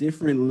 it's a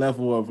different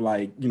level of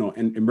like,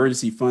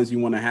 emergency funds you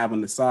want to have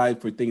on the side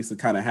for things to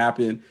kind of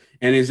happen.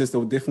 And it's just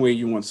a different way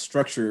you want to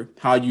structure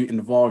how you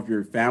involve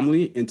your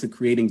family into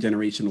creating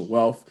generational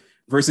wealth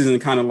versus in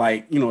kind of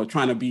like,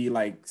 trying to be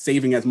like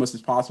saving as much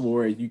as possible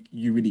where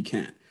you really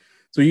can't.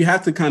 So you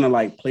have to kind of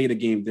like play the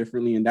game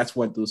differently. And that's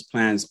what those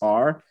plans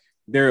are.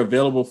 They're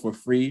available for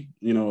free.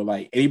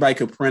 Like anybody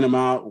could print them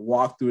out,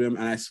 walk through them.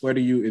 And I swear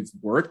to you, it's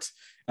worked.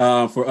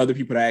 For other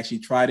people that actually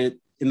tried it.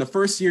 In the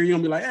first year, you're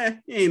gonna be like,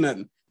 it ain't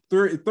nothing.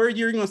 Third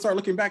year, you're gonna start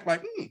looking back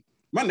like,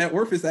 my net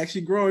worth is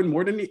actually growing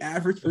more than the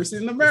average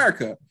person in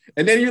America.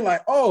 And then you're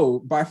like, oh,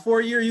 by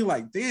 4th year, you're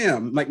like,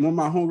 damn. Like one of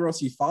my homegirls,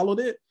 she followed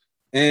it,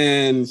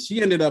 and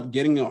she ended up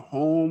getting a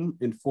home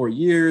in 4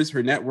 years.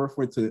 Her net worth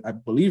went to, I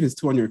believe, it's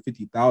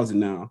 250,000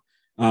 now,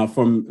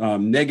 from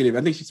negative.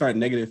 I think she started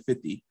negative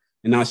 50,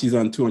 and now she's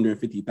on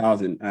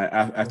 250,000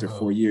 after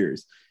 4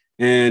 years.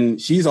 And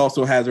she's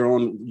also has her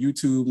own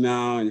YouTube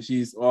now. And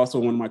she's also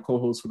one of my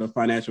co-hosts for the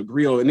Financial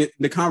Grill. And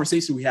the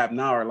conversation we have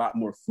now are a lot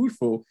more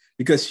fruitful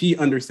because she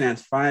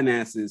understands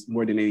finances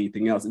more than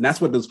anything else. And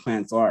that's what those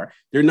plans are.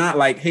 They're not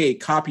like, hey,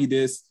 copy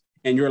this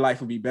and your life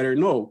will be better.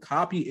 No,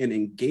 copy and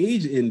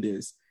engage in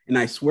this. And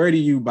I swear to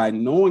you, by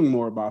knowing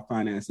more about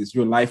finances,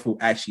 your life will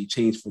actually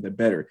change for the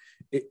better.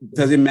 It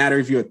doesn't matter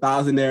if you're a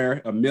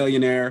thousandaire, a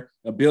millionaire,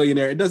 a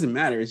billionaire. It doesn't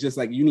matter. It's just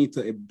like you need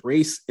to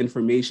embrace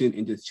information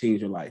and just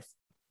change your life.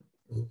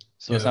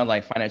 So it sounds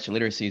like financial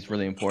literacy is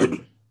really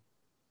important.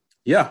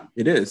 Yeah,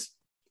 it is.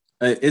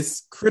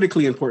 It's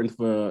critically important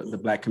for the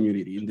Black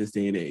community in this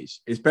day and age,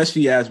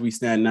 especially as we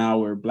stand now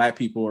where Black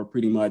people are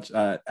pretty much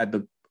at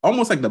the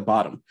almost like the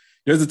bottom.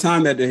 There's a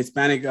time that the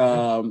Hispanic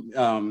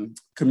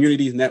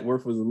community's net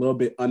worth was a little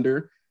bit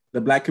under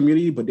the Black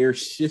community, but they're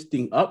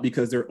shifting up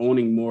because they're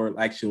owning more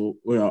actual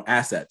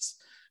assets.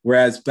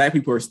 Whereas Black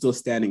people are still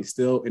standing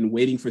still and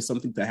waiting for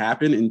something to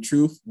happen. In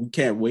truth, we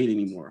can't wait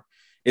anymore.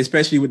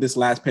 Especially with this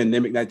last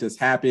pandemic that just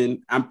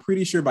happened. I'm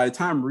pretty sure by the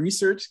time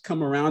research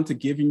come around to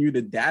giving you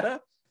the data,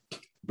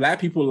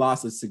 Black people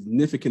lost a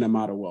significant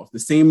amount of wealth, the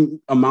same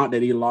amount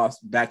that they lost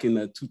back in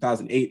the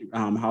 2008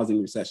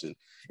 housing recession.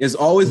 It's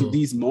always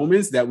these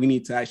moments that we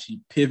need to actually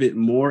pivot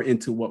more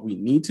into what we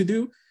need to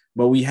do,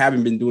 but we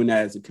haven't been doing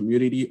that as a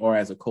community or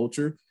as a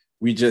culture.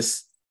 We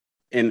just,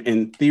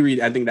 in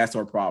theory, I think that's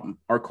our problem.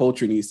 Our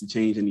culture needs to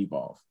change and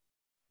evolve.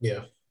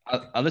 Yeah.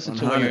 I listened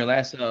to one of your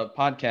last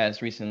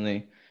podcasts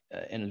recently.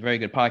 And it's a very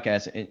good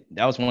podcast.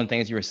 That was one of the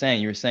things you were saying.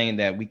 You were saying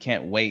that we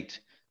can't wait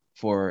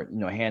for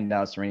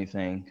handouts or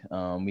anything.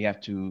 We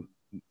have to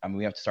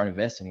start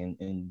investing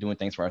and doing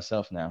things for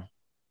ourselves now.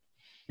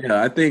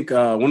 Yeah, I think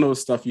one of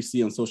those stuff you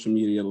see on social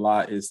media a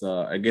lot is,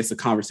 I guess, a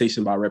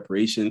conversation about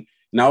reparation.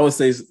 And I would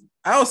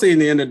say in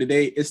the end of the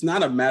day, it's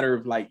not a matter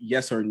of like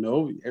yes or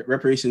no.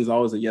 Reparation is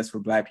always a yes for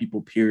Black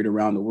people, period,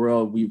 around the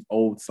world. We've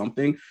owed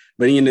something.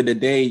 But at the end of the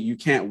day, you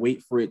can't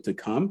wait for it to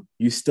come.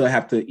 You still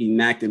have to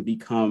enact and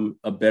become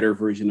a better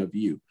version of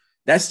you.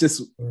 That's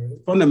just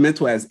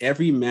fundamental as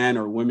every man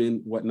or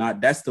woman,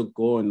 whatnot. That's the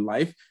goal in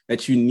life,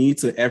 that you need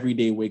to every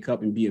day wake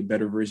up and be a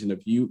better version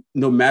of you,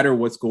 no matter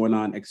what's going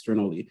on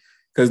externally.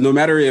 Because no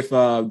matter if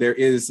there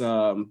is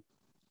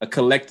a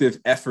collective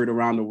effort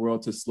around the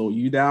world to slow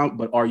you down,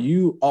 but are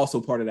you also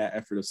part of that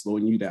effort of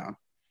slowing you down?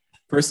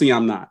 Personally,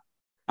 I'm not.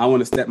 I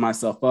want to step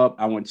myself up.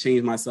 I want to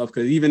change myself,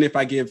 because even if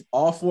I give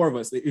all 4 of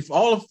us, if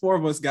all 4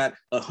 of us got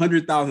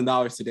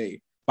 $100,000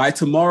 today, by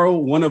tomorrow,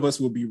 one of us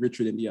will be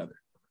richer than the other.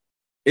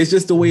 It's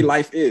just the way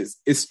life is.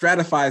 It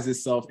stratifies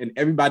itself, and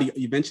everybody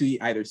eventually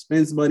either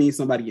spends money,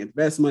 somebody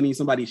invests money,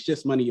 somebody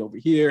shifts money over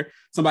here,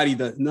 somebody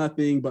does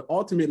nothing. But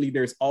ultimately,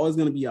 there's always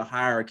going to be a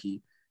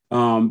hierarchy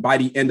by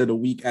the end of the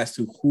week as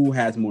to who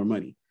has more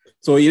money.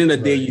 So at the end of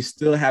the day, you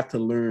still have to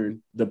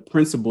learn the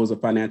principles of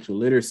financial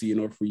literacy in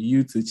order for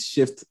you to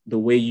shift the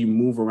way you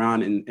move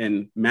around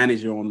and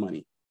manage your own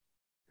money.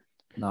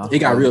 No, it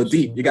got real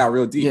deep. You got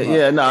real deep.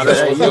 That's what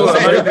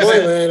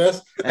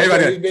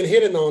we've been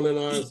hitting on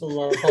in some of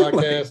our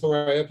podcasts, some of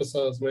our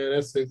episodes, man.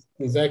 That's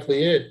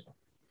exactly it.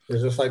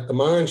 It's just like the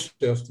mind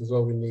shift is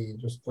what we need.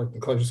 Just like the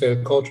culture said,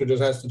 the culture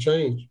just has to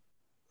change.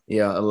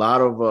 Yeah, a lot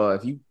of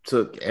if you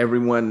took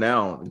everyone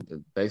now,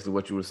 basically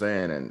what you were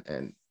saying,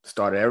 and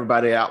started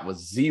everybody out with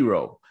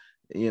zero.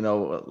 You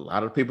know, a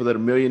lot of people that are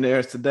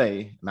millionaires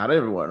today, not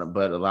everyone,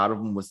 but a lot of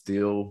them would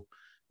still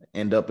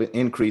end up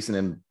increasing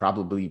and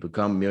probably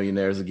become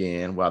millionaires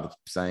again, while the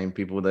same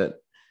people that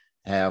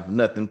have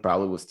nothing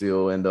probably would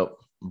still end up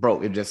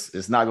broke.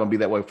 It's not going to be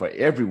that way for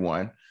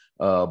everyone,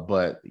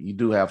 but you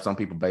do have some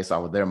people based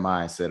off of their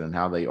mindset and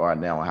how they are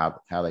now and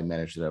how they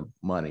manage their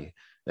money.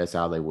 That's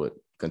how they would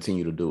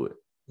continue to do it.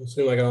 It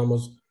seems like it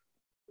almost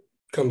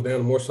comes down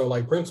to more so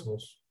like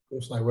principles.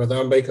 It's like whether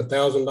I make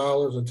 $1,000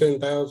 or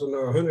 $10,000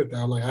 or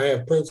 $100,000, like I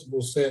have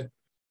principles set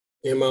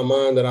in my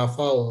mind that I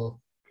follow,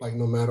 like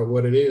no matter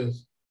what it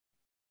is.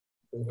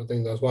 I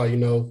think that's why,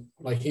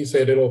 like he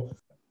said, it'll,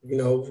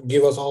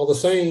 give us all the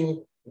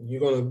same. You're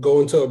going to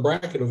go into a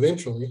bracket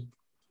eventually.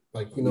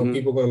 Like, people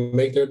are going to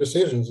make their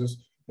decisions. It's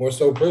more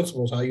so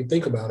principles, how you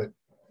think about it.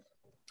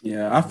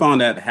 Yeah, I found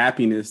that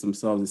happiness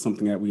themselves is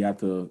something that we have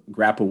to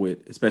grapple with,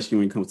 especially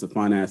when it comes to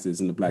finances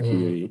in the Black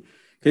community.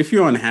 If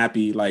you're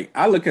unhappy, like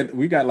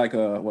we got like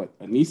a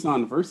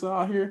Nissan Versa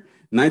out here,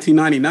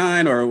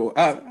 1999 or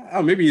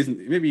maybe it's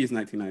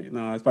 1990.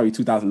 No, it's probably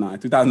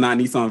 2009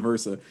 Nissan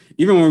Versa.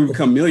 Even when we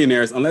become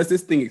millionaires, unless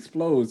this thing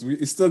explodes,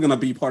 it's still gonna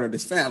be part of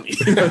this family.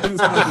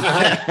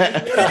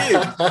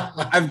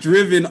 I've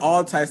driven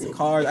all types of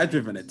cars. I've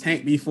driven a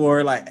tank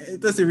before. Like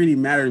it doesn't really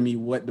matter to me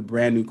what the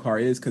brand new car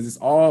is because it's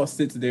all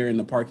sits there in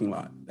the parking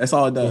lot. That's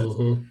all it does.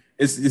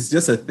 It's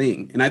just a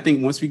thing. And I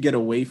think once we get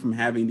away from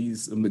having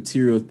these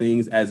material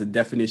things as a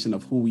definition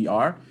of who we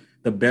are,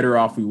 the better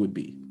off we would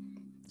be.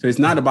 So it's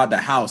not about the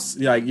house.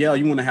 You're like, yeah,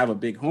 you want to have a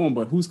big home,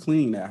 but who's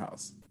cleaning that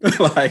house?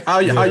 Like, how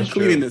you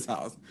cleaning this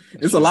house?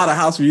 It's a lot of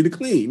house for you to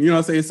clean. You know what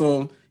I'm saying?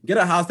 So get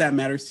a house that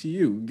matters to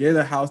you. Get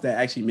a house that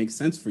actually makes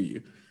sense for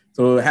you.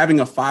 So having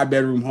a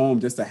 5-bedroom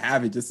home just to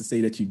have it, just to say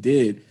that you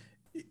did,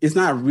 it's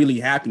not really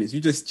happiness.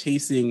 You're just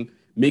chasing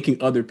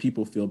making other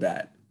people feel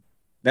bad.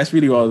 That's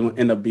really what it'll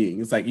end up being.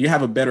 It's like you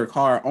have a better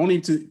car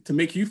only to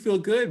make you feel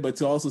good, but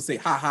to also say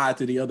ha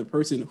to the other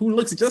person who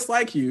looks just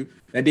like you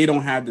that they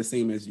don't have the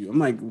same as you. I'm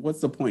like, what's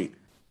the point?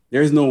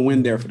 There's no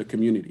win there for the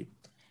community.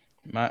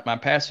 My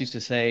pastor used to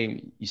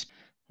say, it's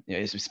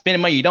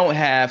spending money you don't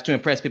have to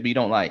impress people you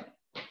don't like.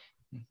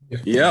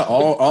 Yeah,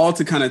 all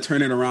to kind of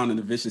turn it around in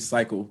a vicious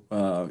cycle,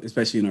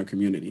 especially in our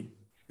community.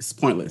 It's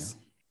pointless.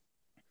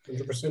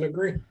 100%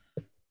 agree.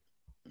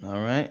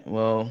 All right.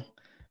 Well,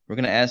 we're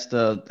going to ask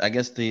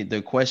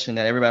the question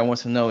that everybody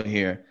wants to know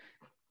here.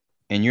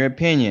 In your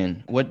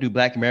opinion, what do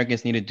Black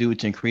Americans need to do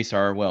to increase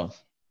our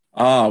wealth?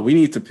 We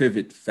need to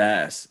pivot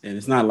fast. And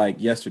it's not like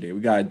yesterday.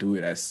 We got to do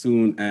it as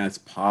soon as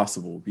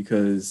possible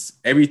because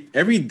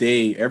every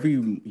day,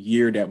 every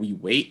year that we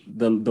wait,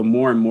 the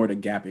more and more the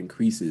gap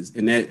increases.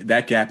 And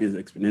that gap is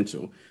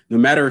exponential. No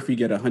matter if you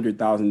get $100,000,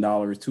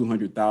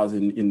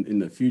 $200,000 in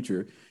the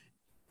future,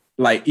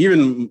 like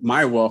even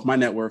my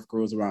net worth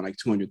grows around like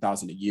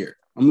 $200,000 a year.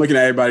 I'm looking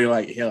at everybody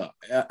like, hell,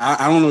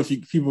 I don't know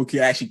if people can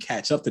actually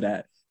catch up to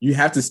that. You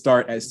have to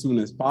start as soon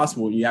as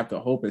possible. You have to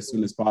hope as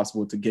soon as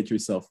possible to get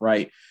yourself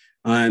right.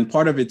 And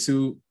part of it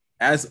too,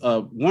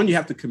 one, you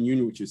have to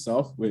commune with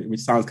yourself, which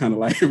sounds kind of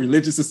like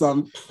religious or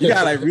something. You got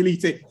to like really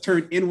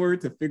turn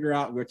inward to figure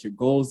out what your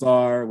goals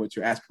are, what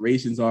your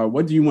aspirations are.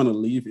 What do you want to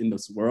leave in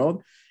this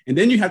world? And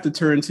then you have to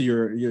turn to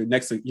your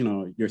next,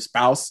 your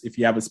spouse, if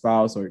you have a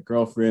spouse or a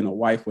girlfriend or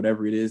wife,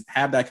 whatever it is,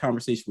 have that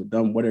conversation with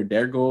them. What are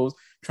their goals?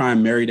 Try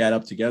and marry that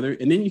up together.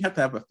 And then you have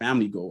to have a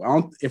family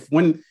goal.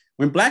 When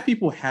Black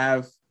people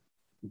have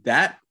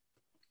that,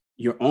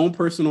 your own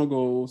personal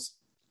goals,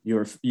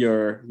 your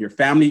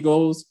family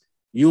goals,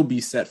 you'll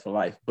be set for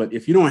life. But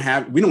if we don't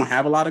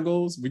have a lot of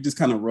goals, we just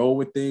kind of roll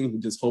with things. We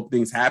just hope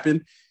things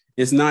happen.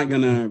 It's not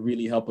going to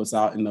really help us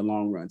out in the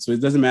long run. So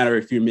it doesn't matter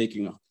if you're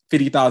making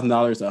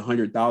 $50,000 to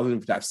 $100,000,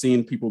 which I've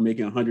seen people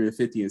making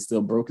 150 and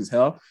still broke as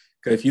hell.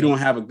 Because if you don't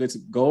have a good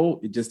goal,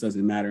 it just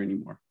doesn't matter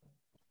anymore.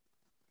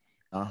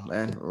 Oh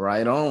man,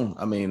 right on.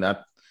 I mean, I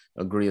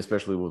agree,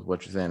 especially with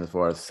what you're saying as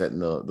far as setting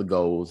the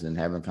goals and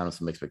having kind of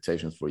some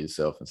expectations for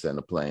yourself and setting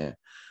a plan.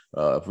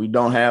 If we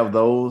don't have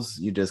those,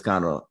 you're just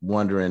kind of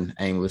wandering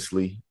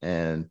aimlessly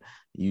and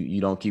you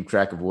don't keep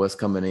track of what's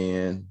coming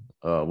in,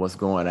 what's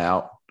going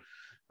out.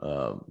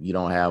 You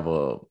don't have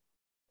a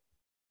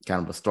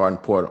kind of a starting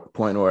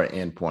point or an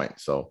end point.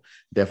 So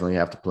definitely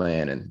have to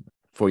plan and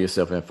for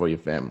yourself and for your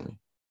family.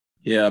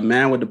 Yeah, a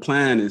man with a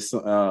plan is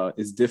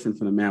different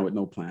from a man with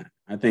no plan.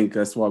 I think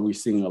that's why we're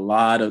seeing a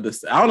lot of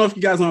this. I don't know if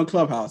you guys are on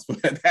Clubhouse, but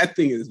that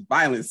thing is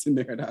violence in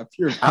there.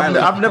 Pure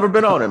violence. I've never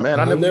been on it, man.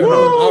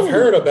 I've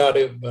heard about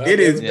it. But it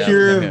is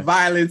pure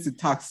violence and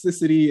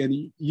toxicity.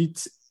 And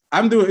it's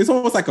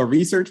almost like a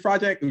research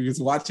project. We're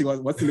just watching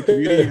what's in the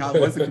community,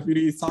 what's the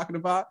community is talking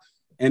about.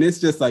 And it's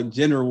just like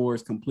gender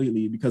wars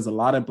completely, because a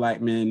lot of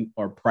Black men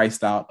are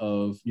priced out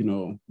of,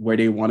 where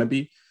they want to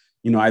be.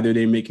 Either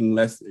they're making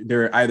less,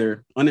 they're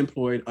either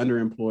unemployed,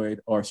 underemployed,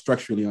 or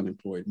structurally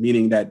unemployed,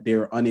 meaning that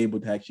they're unable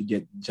to actually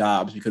get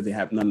jobs because they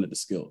have none of the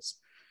skills.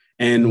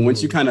 And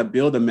once you kind of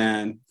build a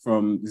man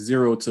from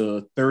 0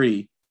 to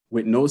 30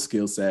 with no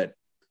skill set,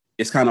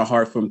 it's kind of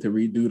hard for him to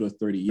redo the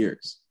 30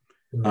 years,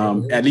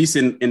 at least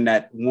in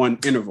that one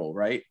interval,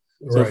 right?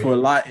 So for a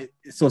lot,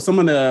 so some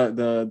of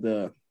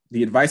the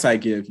advice I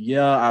give,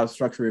 I'll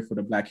structure it for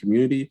the Black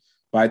community,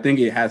 but I think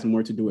it has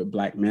more to do with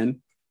Black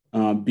men.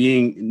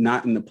 Being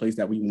not in the place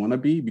that we want to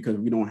be, because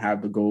we don't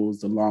have the goals,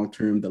 the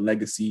long-term, the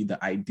legacy,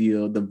 the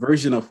ideal, the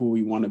version of who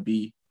we want to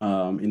be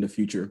in the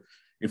future.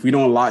 If we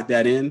don't lock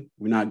that in,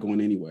 we're not going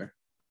anywhere.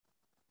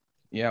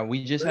 Yeah,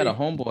 we just had a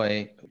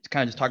homeboy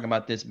kind of just talking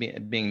about this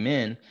being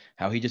men,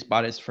 how he just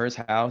bought his first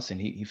house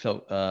and he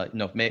felt,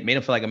 made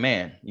him feel like a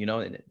man,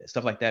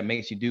 stuff like that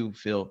makes you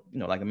feel,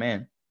 like a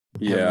man.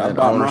 Yeah,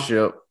 about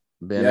ownership,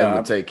 being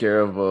able to take care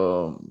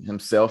of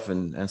himself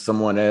and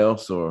someone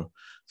else or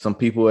some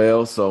people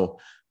else. So,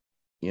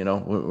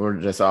 we're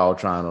just all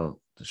trying to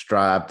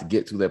strive to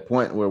get to that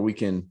point where we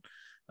can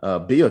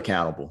be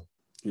accountable.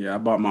 Yeah, I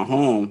bought my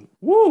home.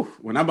 Woo!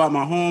 When I bought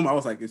my home, I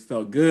was like, it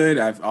felt good.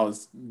 I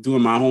was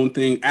doing my own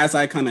thing as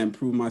I kind of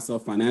improved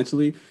myself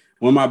financially.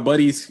 One of my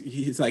buddies,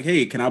 he's like,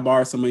 hey, can I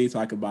borrow some money so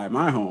I could buy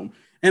my home?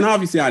 And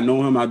obviously I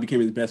know him. I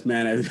became his best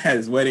man at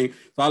his wedding.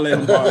 So I let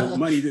him borrow his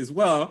money as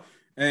well.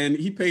 And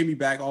he paid me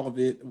back all of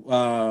it. It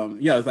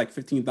was like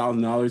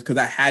 $15,000 because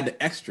I had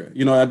the extra.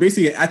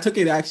 I took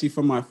it actually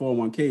from my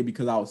 401k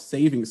because I was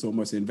saving so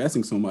much,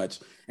 investing so much.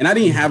 And I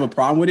didn't have a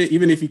problem with it.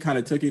 Even if he kind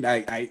of took it,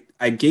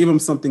 I gave him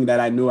something that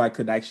I knew I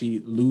could actually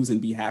lose and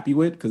be happy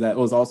with, because that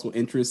was also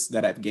interest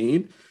that I've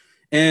gained.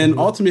 And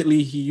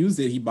ultimately, he used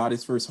it. He bought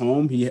his first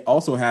home. He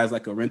also has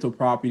like a rental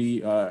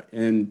property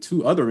and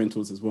 2 other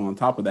rentals as well on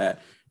top of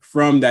that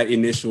from that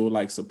initial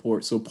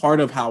support. So part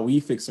of how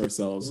we fix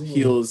ourselves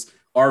heals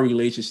our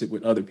relationship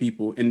with other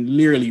people and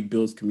literally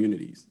builds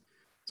communities.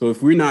 So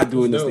if we're not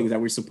doing these things that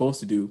we're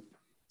supposed to do,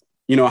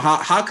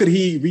 how could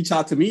he reach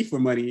out to me for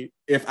money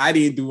if I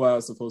didn't do what I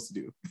was supposed to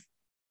do?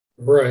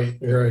 Right.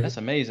 That's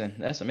amazing.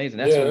 That's what we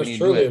need to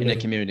do in the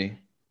community.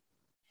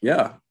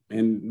 Yeah.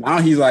 And now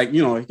he's like,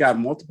 he got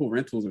multiple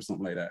rentals or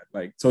something like that.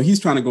 So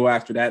he's trying to go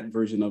after that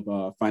version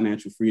of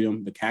financial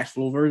freedom, the cash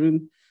flow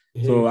version.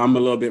 Mm-hmm. So I'm a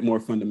little bit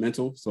more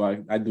fundamental. So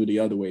I do the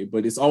other way.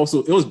 But it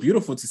was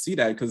beautiful to see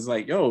that, because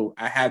I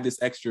had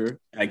this extra.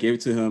 I gave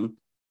it to him.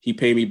 He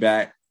paid me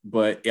back,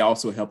 but it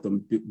also helped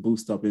him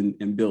boost up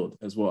and build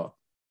as well.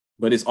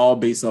 But it's all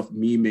based off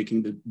me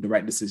making the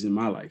right decision in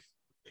my life.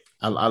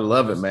 I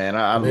love it, man.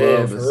 I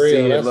love to see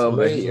it, love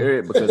to hear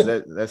it, because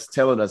that's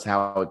telling us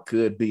how it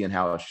could be and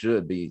how it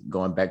should be,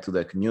 going back to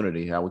that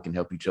community, how we can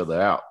help each other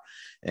out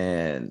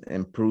and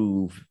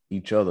improve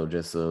each other,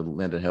 just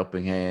lend a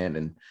helping hand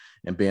and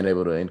being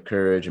able to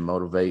encourage and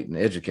motivate and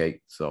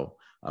educate. So,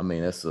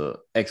 that's an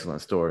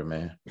excellent story,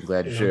 man. I'm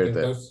glad you shared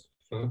that.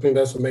 I think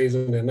that's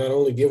amazing, that not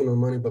only giving them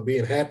money, but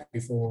being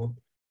happy for them.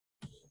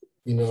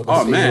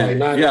 Oh man,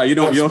 you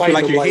don't feel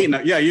like you're hating.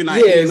 You're not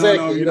hating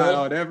on them, you're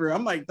not whatever.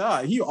 I'm like,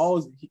 dog.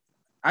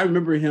 I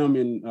remember him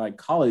in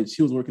college.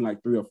 He was working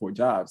 3 or 4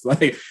 jobs.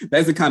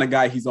 That's the kind of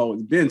guy he's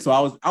always been.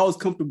 So I was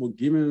comfortable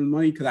giving him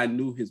money because I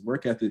knew his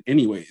work ethic,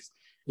 anyways.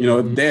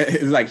 That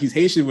it's he's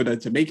Haitian with a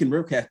Jamaican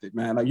work ethic,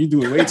 man. You're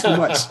doing way too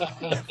much.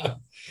 But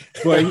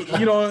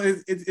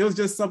it was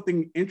just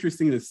something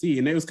interesting to see,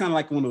 and it was kind of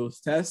like one of those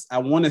tests. I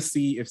want to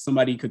see if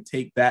somebody could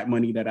take that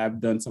money that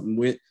I've done something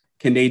with.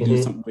 Can they do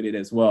something with it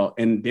as well?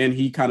 And then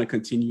he kind of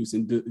continues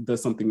and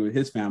does something with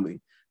his family.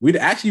 We'd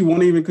actually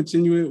want to even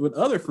continue it with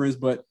other friends,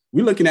 but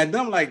we're looking at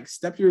them like,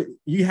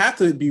 you have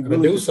to be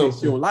willing to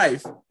fix your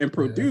life and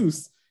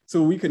produce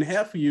so we can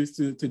help you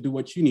to do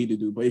what you need to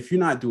do. But if you're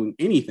not doing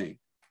anything,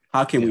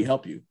 how can we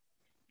help you?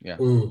 Yeah.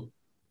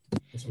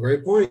 That's a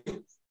great point.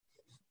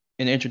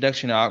 In the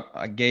introduction,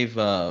 I gave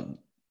the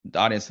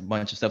audience a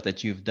bunch of stuff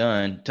that you've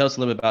done. Tell us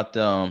a little bit about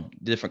the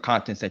different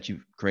contents that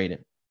you've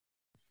created.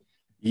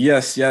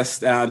 Yes.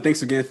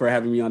 Thanks again for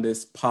having me on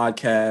this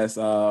podcast.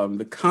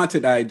 The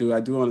content I do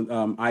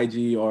on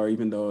IG, or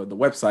even the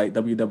website,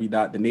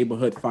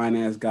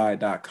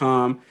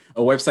 www.theneighborhoodfinanceguide.com,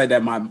 a website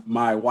that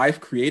my wife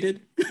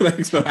created.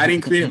 So I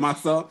didn't create it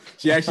myself.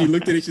 She actually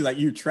looked at it. She's like,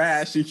 "You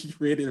trash." She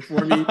created it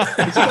for me.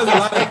 And she does a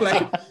lot of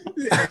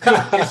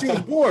and she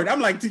was bored.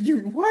 I'm like, "Did you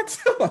what?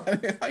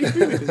 How you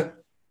do this?"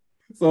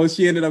 So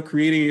she ended up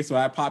creating it. So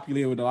I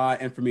populated with a lot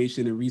of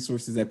information and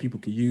resources that people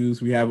could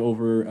use. We have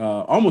over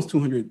almost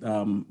 200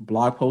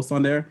 blog posts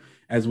on there,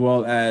 as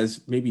well as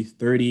maybe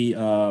 30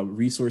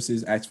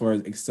 resources as far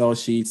as Excel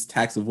sheets,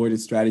 tax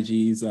avoidance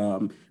strategies,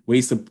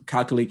 ways to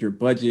calculate your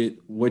budget,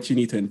 what you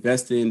need to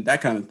invest in,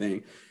 that kind of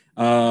thing.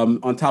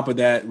 On top of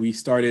that, we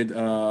started,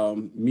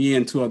 me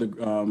and two other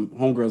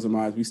homegirls of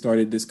mine, we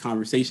started this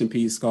conversation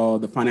piece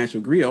called The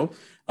Financial Griot.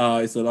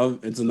 It's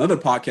another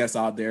podcast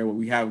out there where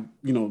we have,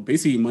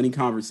 basically money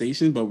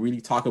conversation, but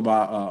really talk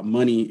about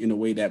money in a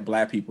way that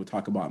Black people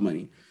talk about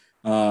money.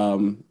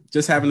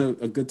 Just having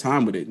a good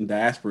time with it in the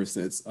diaspora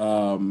sense.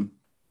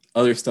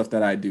 Other stuff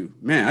that I do,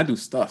 man, I do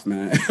stuff,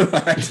 man.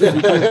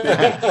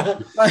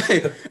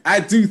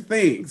 I do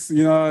things,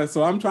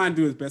 so I'm trying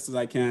to do as best as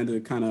I can to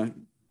kind of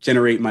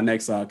generate my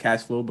next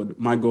cash flow. But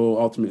my goal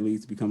ultimately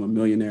is to become a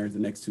millionaire in the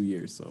next 2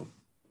 years. So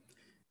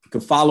you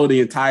can follow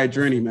the entire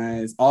journey,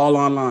 man. It's all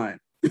online.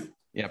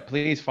 Yeah,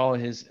 please follow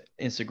his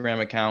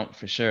Instagram account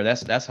for sure.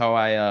 That's how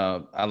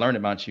I learned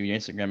about you. Your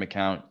Instagram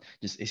account.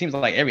 It seems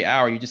like every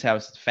hour you just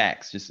have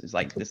facts. It's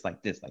like this,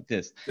 like this, like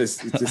this.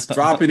 Just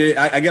dropping it.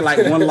 I get like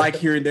one like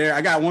here and there.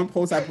 I got one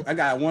post. I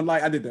got one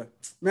like. I'm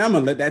gonna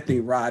let that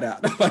thing ride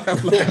out.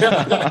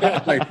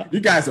 like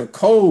you guys are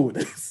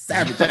cold,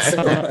 savages.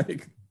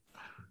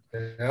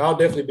 I'll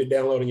definitely be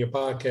downloading your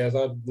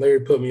podcast.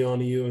 Larry put me on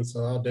to you, and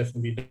so I'll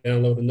definitely be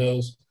downloading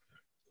those.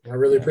 I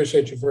really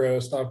appreciate you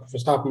for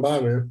stopping by,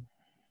 man.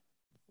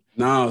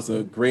 No, it's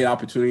a great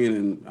opportunity,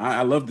 and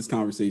I love this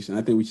conversation.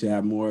 I think we should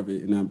have more of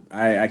it, and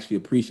I actually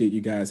appreciate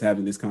you guys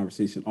having this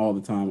conversation all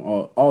the time,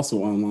 also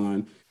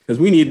online, because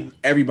we need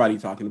everybody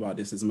talking about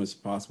this as much as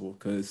possible,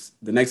 because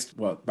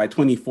by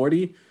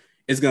 2040,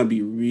 it's going to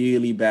be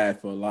really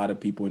bad for a lot of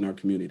people in our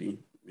community,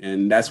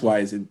 and that's why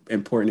it's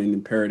important and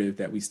imperative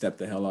that we step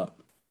the hell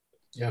up.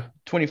 Yeah.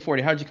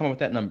 2040, how did you come up with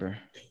that number?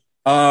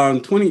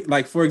 20,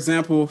 like for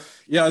example,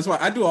 yeah, that's why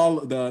I do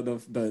all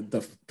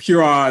the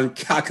pure on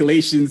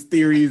calculations,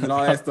 theories, and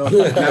all that stuff.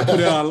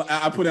 And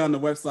I put it on the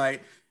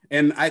website,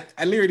 and I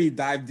literally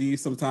dive deep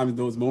sometimes in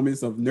those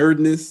moments of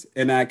nerdness,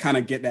 and I kind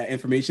of get that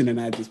information and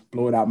I just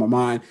blow it out of my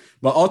mind.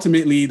 But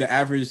ultimately, the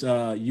average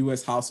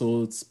U.S.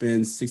 household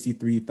spends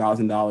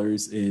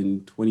 $63,000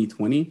 in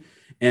 2020,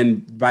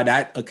 and by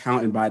that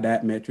account and by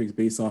that metrics,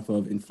 based off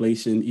of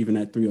inflation, even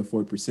at 3 or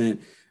 4%.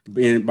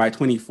 And by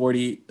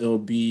 2040, it'll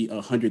be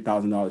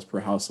 $100,000 per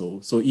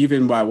household. So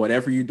even by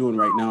whatever you're doing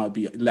right now, it'd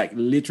be like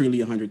literally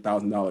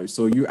 $100,000.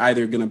 So you're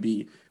either going to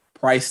be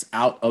priced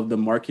out of the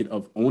market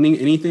of owning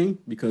anything,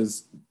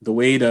 because the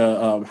way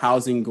the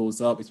housing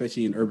goes up,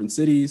 especially in urban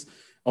cities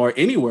or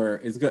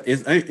anywhere,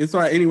 it's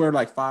like anywhere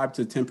like 5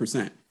 to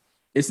 10%.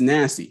 It's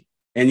nasty.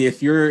 And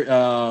if your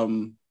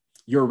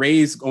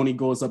raise only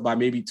goes up by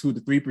maybe 2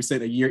 to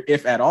 3% a year,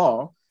 if at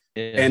all,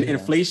 and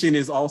inflation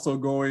is also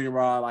going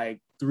around like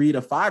 3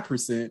 to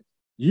 5%,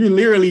 you're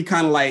literally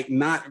kind of like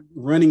not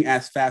running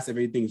as fast if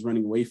everything's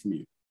running away from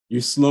you.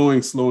 You're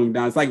slowing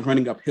down. It's like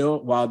running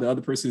uphill while the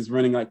other person is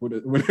running like with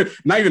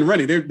not even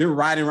running. They're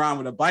riding around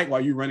with a bike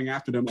while you're running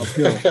after them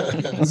uphill.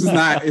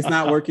 It's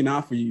not working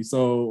out for you.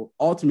 So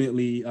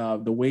ultimately,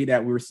 the way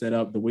that we're set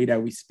up, the way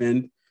that we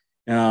spend,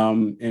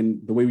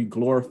 and the way we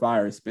glorify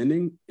our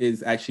spending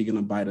is actually going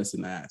to bite us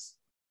in the ass.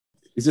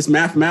 It's just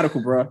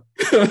mathematical, bro.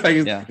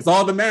 It's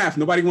all the math.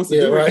 Nobody wants to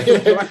do it.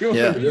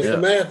 The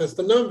math. It's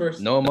the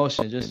numbers. No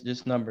emotion,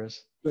 just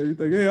numbers. So you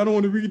think, hey, I don't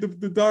want to read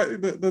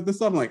the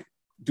stuff. I'm like,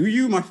 do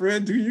you, my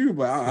friend? Do you?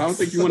 But I don't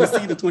think you want to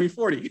see the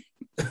 2040.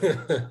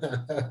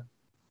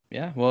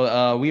 Yeah.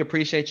 Well, we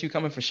appreciate you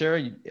coming for sure.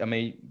 You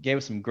gave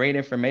us some great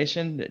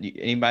information.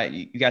 You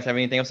guys have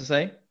anything else to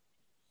say?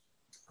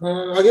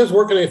 I guess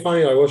where can they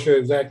find you? Like, what's your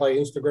exact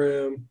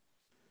Instagram?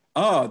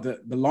 Oh,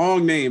 the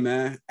long name,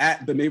 man,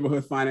 at the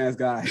Neighborhood Finance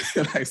Guy.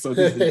 So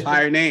just the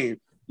entire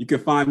name. You can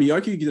find me, or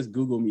you can just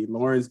Google me,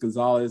 Lawrence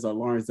Gonzalez or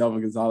Lawrence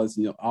Delvin Gonzalez,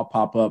 and I'll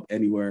pop up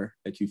anywhere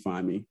that you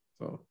find me.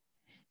 So,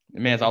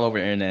 man's all over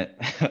the internet.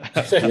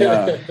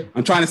 Yeah,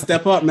 I'm trying to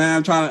step up, man.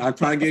 I'm trying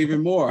to get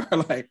even more.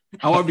 Like,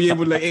 I want to be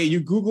able to, hey,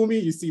 you Google me,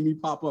 you see me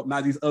pop up,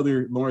 not these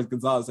other Lawrence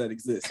Gonzalez that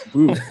exist.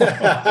 Boom.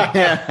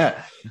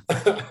 I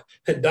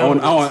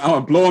want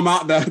to blow them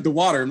out the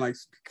water. I'm like,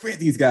 quit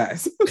these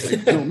guys.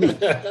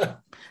 And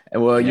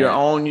well, you're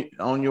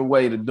on your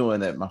way to doing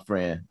that, my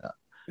friend.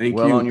 Thank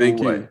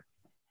you.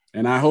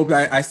 And I hope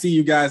I see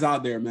you guys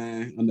out there,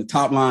 man, on the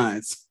top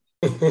lines.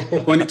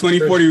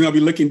 2040, we're going to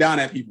be looking down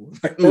at people.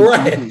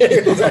 Like,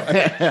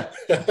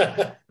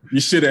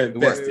 you should have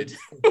invested.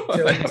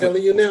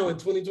 Telling you now in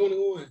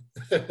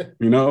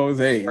 2021.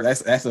 Hey,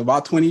 that's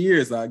about 20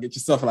 years.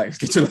 Get your life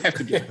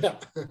together.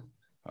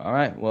 All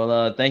right.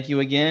 Well, thank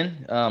you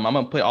again. I'm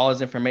going to put all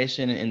his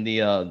information in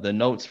the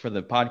notes for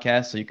the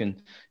podcast, so you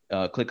can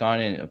click on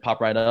it and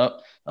pop right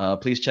up.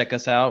 Please check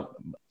us out.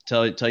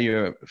 Tell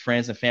your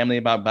friends and family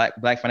about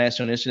Black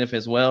Financial Initiative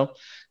as well.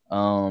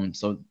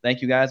 So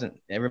thank you guys, and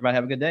everybody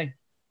have a good day.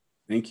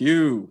 Thank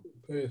you.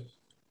 Peace.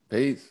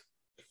 Peace.